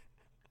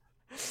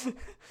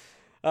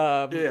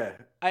 Yeah.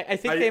 I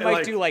think they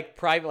might do like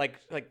private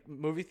like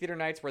movie theater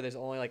nights where there's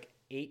only like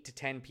 8 to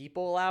 10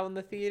 people allowed in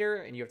the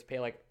theater, and you have to pay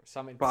like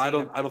some. But I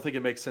don't think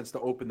it makes sense to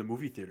open the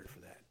movie theater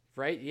for that.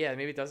 Right? Yeah,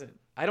 maybe it doesn't.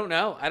 I don't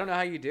know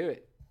how you do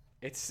it.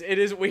 It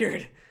is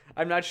weird.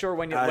 I'm not sure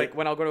when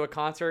when I'll go to a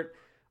concert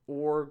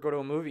or go to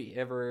a movie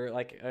ever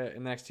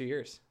in the next 2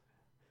 years.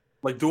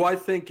 Like, do I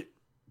think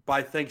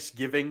by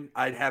Thanksgiving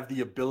I'd have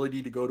the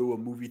ability to go to a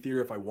movie theater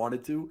if I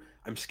wanted to?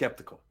 I'm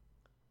skeptical.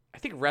 I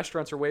think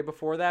restaurants are way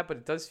before that, but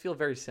it does feel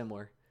very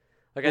similar.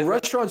 Like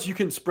restaurants, you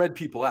can spread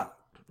people out.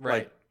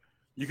 Right. Like,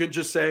 you can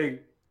just say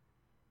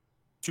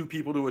 2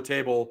 people to a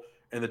table,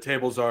 and the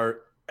tables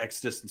are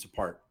X distance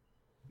apart.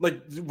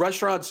 Like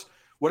restaurants,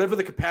 whatever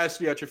the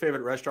capacity at your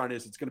favorite restaurant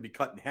is, it's going to be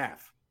cut in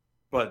half.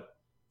 But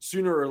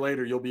sooner or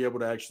later, you'll be able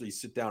to actually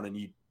sit down and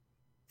eat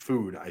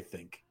food, I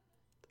think.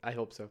 I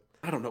hope so.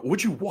 I don't know.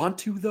 Would you want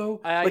to,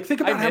 though?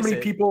 Think I about how many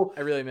people.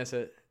 I really miss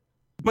it.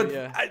 But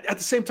yeah. At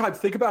the same time,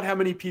 think about how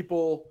many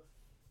people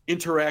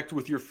interact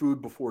with your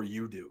food before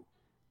you do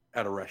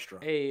at a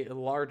restaurant. A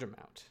large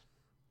amount.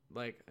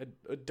 Like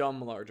a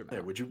dumb large amount.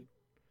 Yeah, would you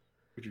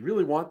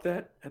really want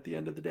that at the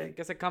end of the day? I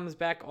guess it comes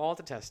back all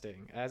to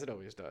testing, as it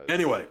always does.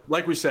 Anyway,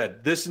 like we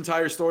said, this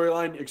entire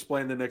storyline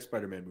explained the next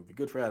Spider-Man movie.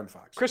 Good for Adam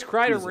Fox. Chris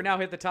Kreider, we're now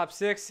hit the top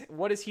 6.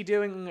 What is he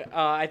doing?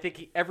 I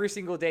think every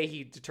single day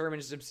he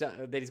determines himself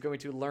that he's going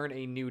to learn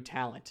a new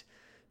talent.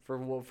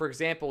 For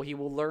example, he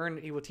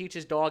will teach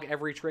his dog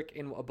every trick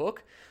in a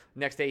book.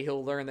 Next day,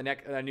 he'll learn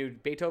the new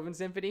Beethoven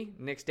symphony.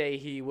 Next day,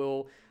 he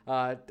will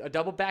a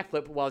double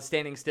backflip while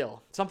standing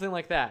still. Something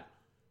like that.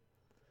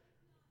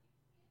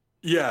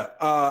 Yeah,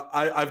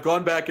 I've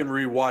gone back and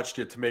rewatched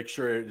it to make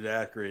sure it's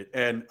accurate.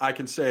 And I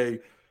can say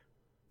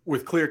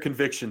with clear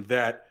conviction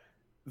that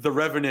The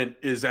Revenant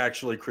is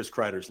actually Chris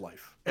Kreider's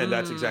life. And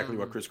that's exactly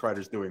what Chris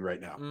Kreider's doing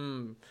right now.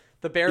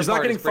 The bear He's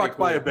not getting fucked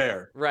by a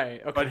bear.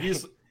 Right, okay. But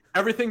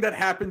everything that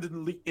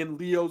happened in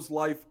Leo's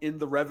life in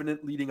The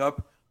Revenant leading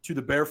up to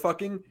the bear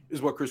fucking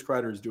is what Chris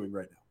Kreider is doing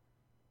right now.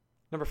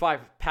 Number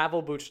 5,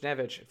 Pavel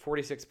Buchnevich,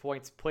 46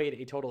 points, played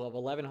a total of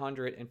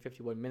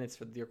 1,151 minutes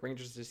for the New York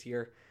Rangers this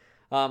year.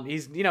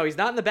 He's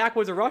not in the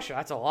backwoods of Russia.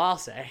 That's all I'll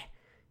say.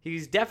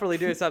 He's definitely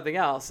doing something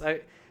else.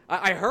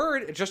 I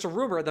heard, just a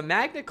rumor, the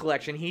magnet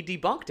collection, he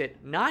debunked it.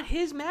 Not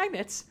his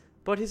magnets,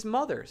 but his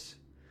mother's.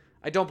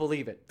 I don't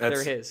believe it.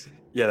 They're his.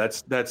 Yeah,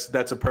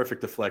 that's a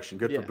perfect deflection.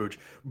 Good for Booch.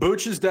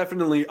 Booch is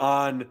definitely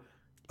on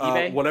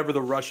eBay? whatever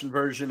the Russian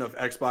version of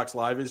Xbox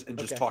Live is, and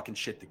just talking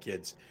shit to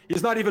kids.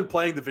 He's not even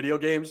playing the video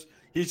games.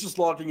 He's just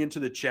logging into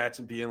the chats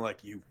and being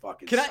like, "You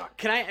fucking suck."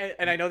 Can I?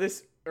 And I know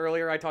this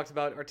earlier. I talked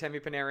about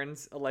Artemi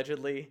Panarin's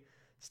allegedly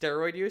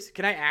steroid use.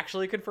 Can I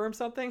actually confirm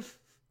something?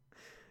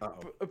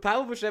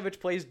 Pavel Buchnevich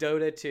plays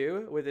Dota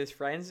 2 with his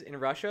friends in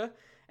Russia,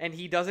 and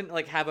he doesn't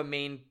like have a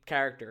main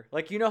character.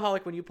 Like, you know how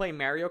like when you play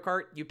Mario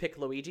Kart, you pick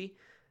Luigi,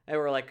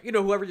 or like, you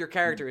know, whoever your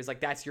character is,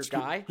 like that's your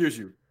guy. Here's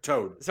you,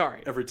 Toad.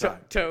 Sorry, every time.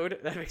 Toad.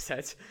 That makes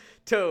sense.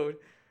 Toad.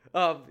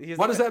 Why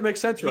does that make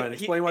sense, Ryan?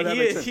 Explain why that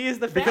makes sense. He is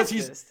the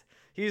fastest.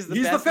 He's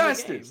the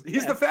fastest.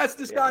 He's the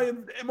fastest guy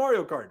in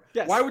Mario Kart.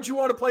 Yes. Why would you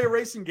want to play a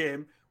racing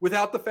game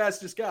without the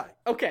fastest guy?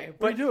 Okay,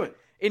 what are you doing?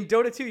 In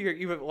Dota 2,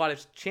 you have a lot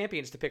of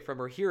champions to pick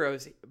from or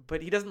heroes,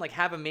 but he doesn't like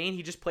have a main.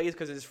 He just plays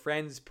because his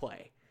friends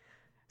play.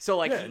 So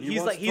like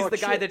he's the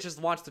guy that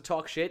just wants to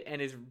talk shit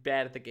and is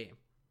bad at the game.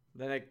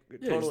 Then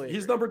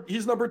he's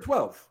number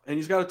 12, and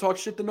he's got to talk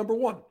shit to number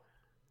 1.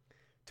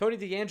 Tony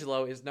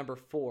D'Angelo is number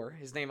 4.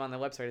 His name on the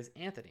website is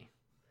Anthony.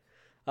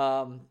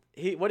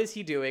 What is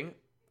he doing?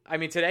 I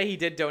mean, today he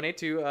did donate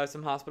to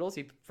some hospitals.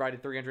 He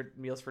provided 300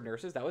 meals for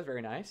nurses. That was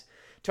very nice.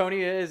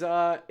 Tony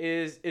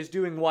is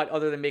doing what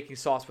other than making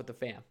sauce with the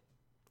fam?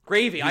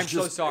 Gravy. I'm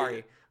so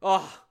sorry.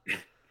 Oh,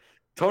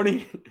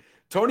 Tony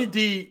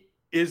D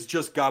is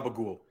just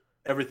gabagool.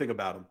 Everything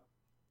about him,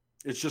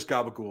 it's just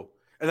gabagool,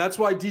 and that's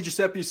why Di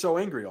Giuseppe is so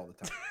angry all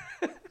the time.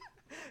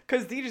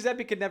 Because Di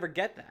Giuseppe could never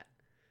get that.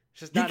 It's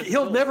just not.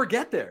 He'll never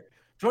get there.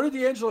 Tony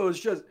D'Angelo is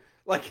just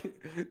like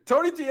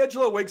Tony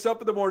D'Angelo wakes up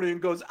in the morning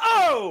and goes,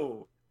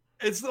 "Oh."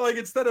 It's like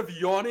instead of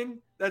yawning,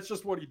 that's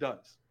just what he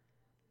does.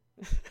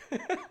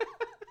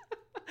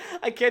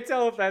 I can't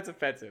tell if that's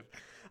offensive.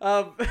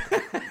 It's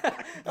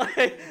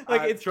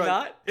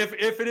not. If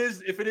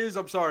it is,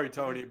 I'm sorry,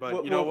 Tony,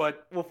 but you know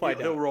what? We'll find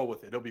out. He'll roll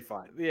with it. He'll be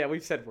fine. Yeah,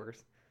 we've said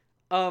worse.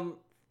 Ryan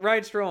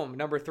Strome,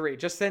 number 3,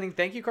 just sending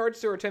thank you cards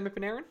to Artemi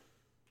Panarin.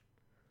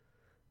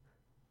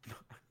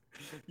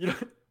 You know,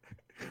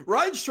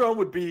 Ryan Strome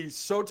would be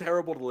so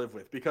terrible to live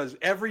with because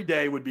every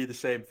day would be the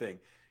same thing.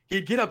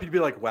 He'd get up, he'd be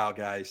like, "Wow,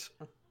 guys,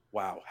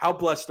 wow, how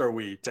blessed are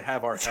we to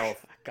have our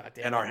health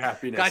and our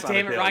happiness." God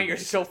damn it, Ryan, you're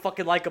so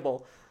fucking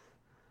likable.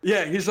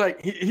 Yeah, he's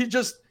like he's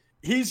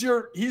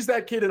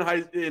that kid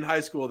in high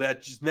school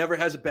that just never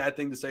has a bad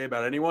thing to say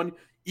about anyone,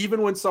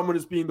 even when someone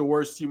is being the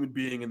worst human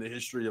being in the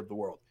history of the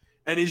world.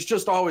 And he's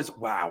just always,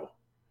 "Wow,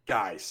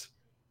 guys,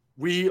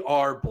 we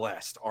are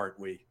blessed, aren't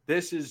we?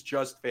 This is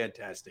just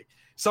fantastic."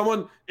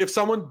 If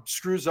someone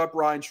screws up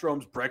Ryan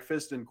Strome's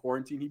breakfast in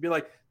quarantine, he'd be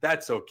like,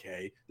 "That's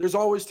okay. There's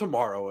always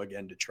tomorrow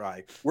again to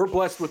try. We're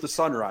blessed with the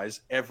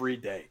sunrise every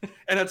day."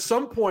 And at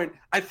some point,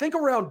 I think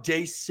around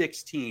day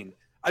 16,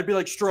 I'd be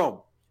like,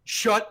 "Strome,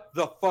 shut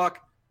the fuck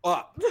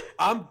up.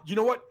 You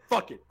know what?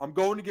 Fuck it. I'm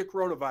going to get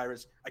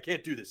coronavirus. I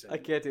can't do this anymore.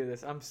 I can't do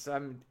this.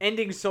 I'm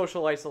ending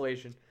social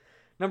isolation."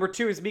 Number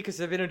 2 is Mika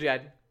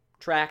Zibanejad.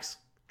 Tracks,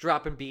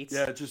 dropping beats.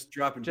 Yeah, just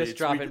dropping beats.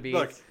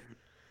 Look,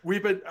 we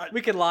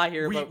could lie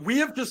here, but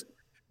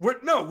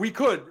we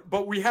could,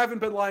 but we haven't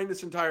been lying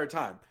this entire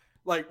time.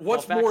 Like,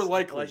 what's more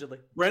likely? Allegedly.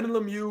 Brendan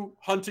Lemieux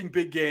hunting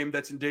big game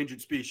that's endangered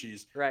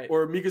species, right?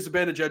 Or Mika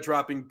Zibanejad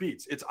dropping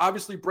beats? It's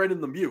obviously Brendan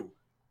Lemieux,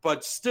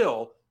 but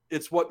still,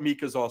 it's what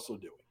Mika's also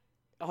doing.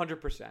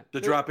 100%. The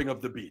dropping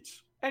of the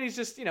beats. And he's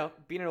just,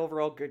 being an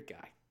overall good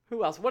guy.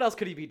 Who else? What else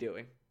could he be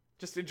doing?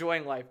 Just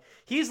enjoying life.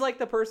 He's like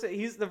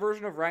he's the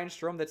version of Ryan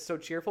Strome that's so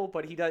cheerful,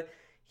 but he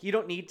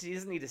doesn't need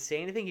to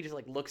say anything. He just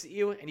like looks at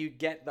you and you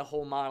get the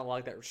whole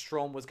monologue that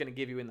Strome was going to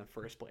give you in the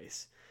first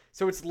place.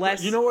 So it's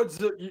less. You know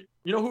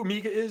who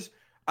Mika is?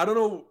 I don't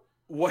know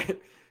what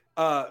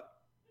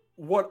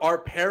our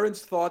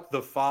parents thought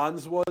the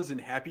Fonz was in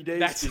Happy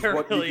Days. That's is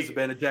what Mika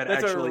Zibanejad actually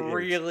is. That's a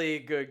really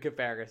good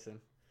comparison.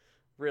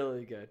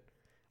 Really good.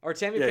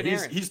 Artemi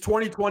Panarin. He's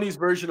 2020's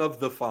version of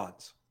the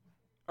Fonz.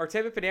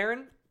 Artemi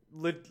Panarin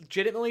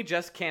legitimately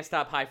just can't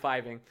stop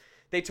high-fiving.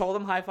 They told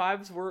him high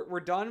fives were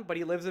done, but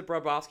he lives at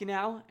Bobrovsky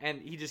now,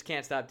 and he just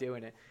can't stop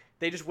doing it.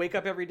 They just wake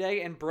up every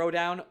day and bro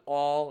down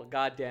all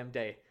goddamn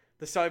day.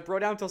 Bro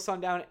down till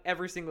sundown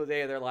every single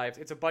day of their lives.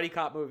 It's a buddy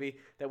cop movie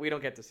that we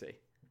don't get to see.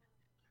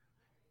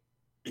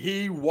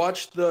 He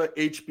watched the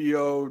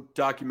HBO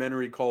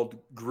documentary called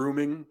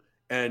Grooming,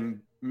 and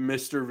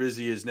Mr.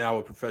 Rizzy is now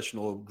a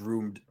professional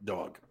groomed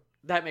dog.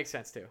 That makes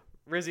sense too.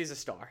 Rizzy's a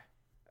star,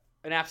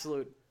 an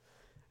absolute.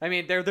 I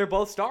mean, they're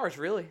both stars,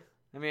 really.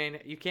 I mean,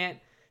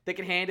 they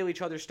can handle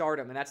each other's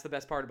stardom, and that's the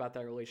best part about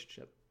that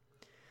relationship.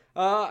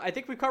 I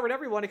think we covered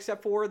everyone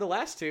except for the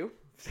last two,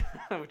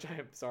 which I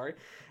am sorry.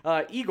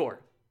 Igor.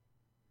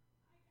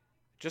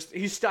 I think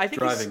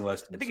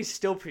he's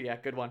still pretty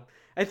good one.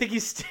 I think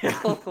he's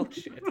still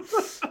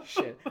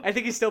shit. I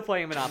think he's still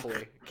playing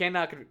Monopoly.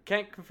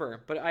 Can't confirm,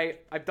 but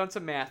I've done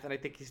some math and I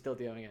think he's still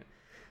doing it.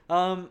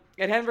 And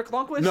Henrik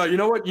Lundqvist. No, you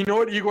know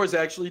what Igor's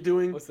actually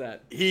doing? What's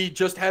that? He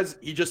just has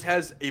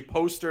a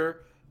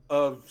poster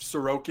of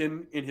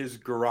Sorokin in his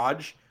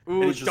garage. Ooh,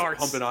 and he's just darts.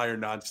 pumping iron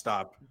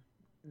nonstop.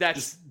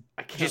 That's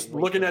I can't just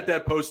looking at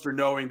that poster,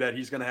 knowing that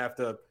he's gonna have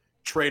to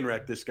train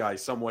wreck this guy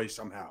some way,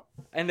 somehow.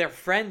 And they're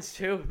friends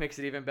too. Makes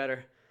it even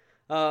better.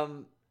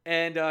 And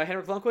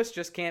Henrik Lundqvist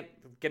just can't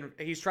get.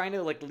 He's trying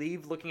to like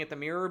leave looking at the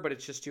mirror, but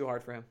it's just too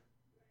hard for him.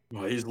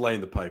 Well, he's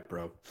laying the pipe,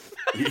 bro.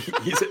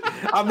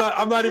 I'm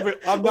not even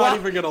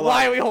gonna lie.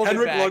 Why are we holding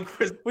Henrik back?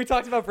 Lundqvist, We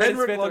talked about Brendan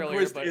Henrik Smith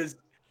earlier, Lundqvist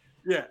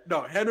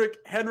but...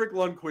 Henrik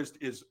Lundqvist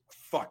is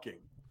fucking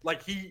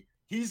like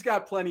he's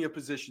got plenty of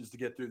positions to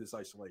get through this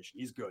isolation.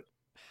 He's good.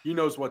 He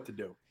knows what to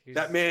do.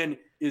 That man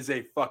is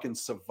a fucking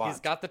savant. He's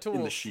got the tools.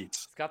 In the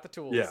sheets. He's got the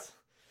tools.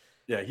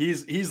 Yeah.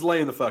 He's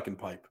laying the fucking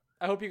pipe.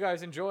 I hope you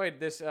guys enjoyed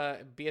this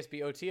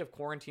BSBOT of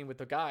Quarantine with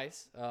the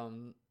Guys.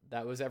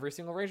 That was every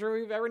single Ranger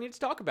we've ever needed to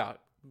talk about.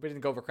 We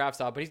didn't go over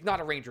Kravtsov, but he's not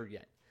a Ranger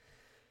yet.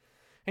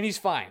 And he's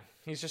fine.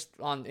 He's just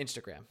on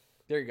Instagram.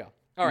 There you go.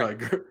 All right.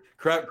 No,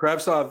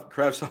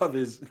 Kravtsov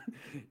is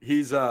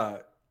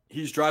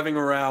he's driving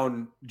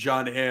around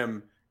John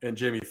Hamm and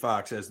Jamie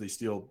Foxx as they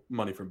steal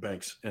money from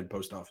banks and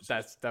post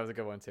offices. That was a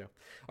good one too.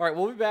 All right,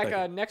 we'll be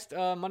back next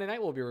Monday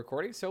night. We'll be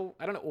recording, so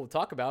I don't know what we'll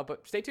talk about,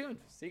 but stay tuned.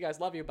 See you guys.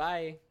 Love you.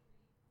 Bye.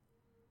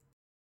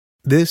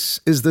 This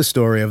is the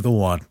story of the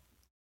one.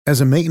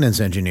 As a maintenance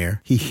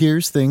engineer, he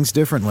hears things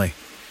differently.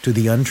 To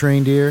the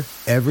untrained ear,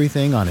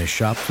 everything on his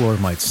shop floor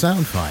might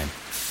sound fine,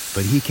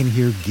 but he can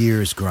hear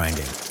gears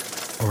grinding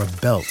or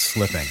a belt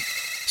slipping.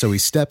 So he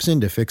steps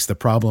in to fix the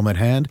problem at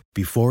hand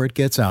before it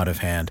gets out of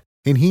hand.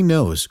 And he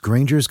knows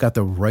Grainger's got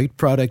the right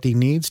product he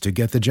needs to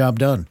get the job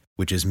done,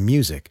 which is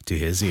music to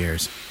his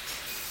ears.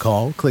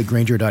 Call, click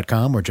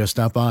Grainger.com, or just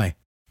stop by.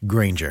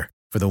 Grainger,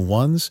 for the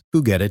ones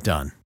who get it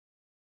done.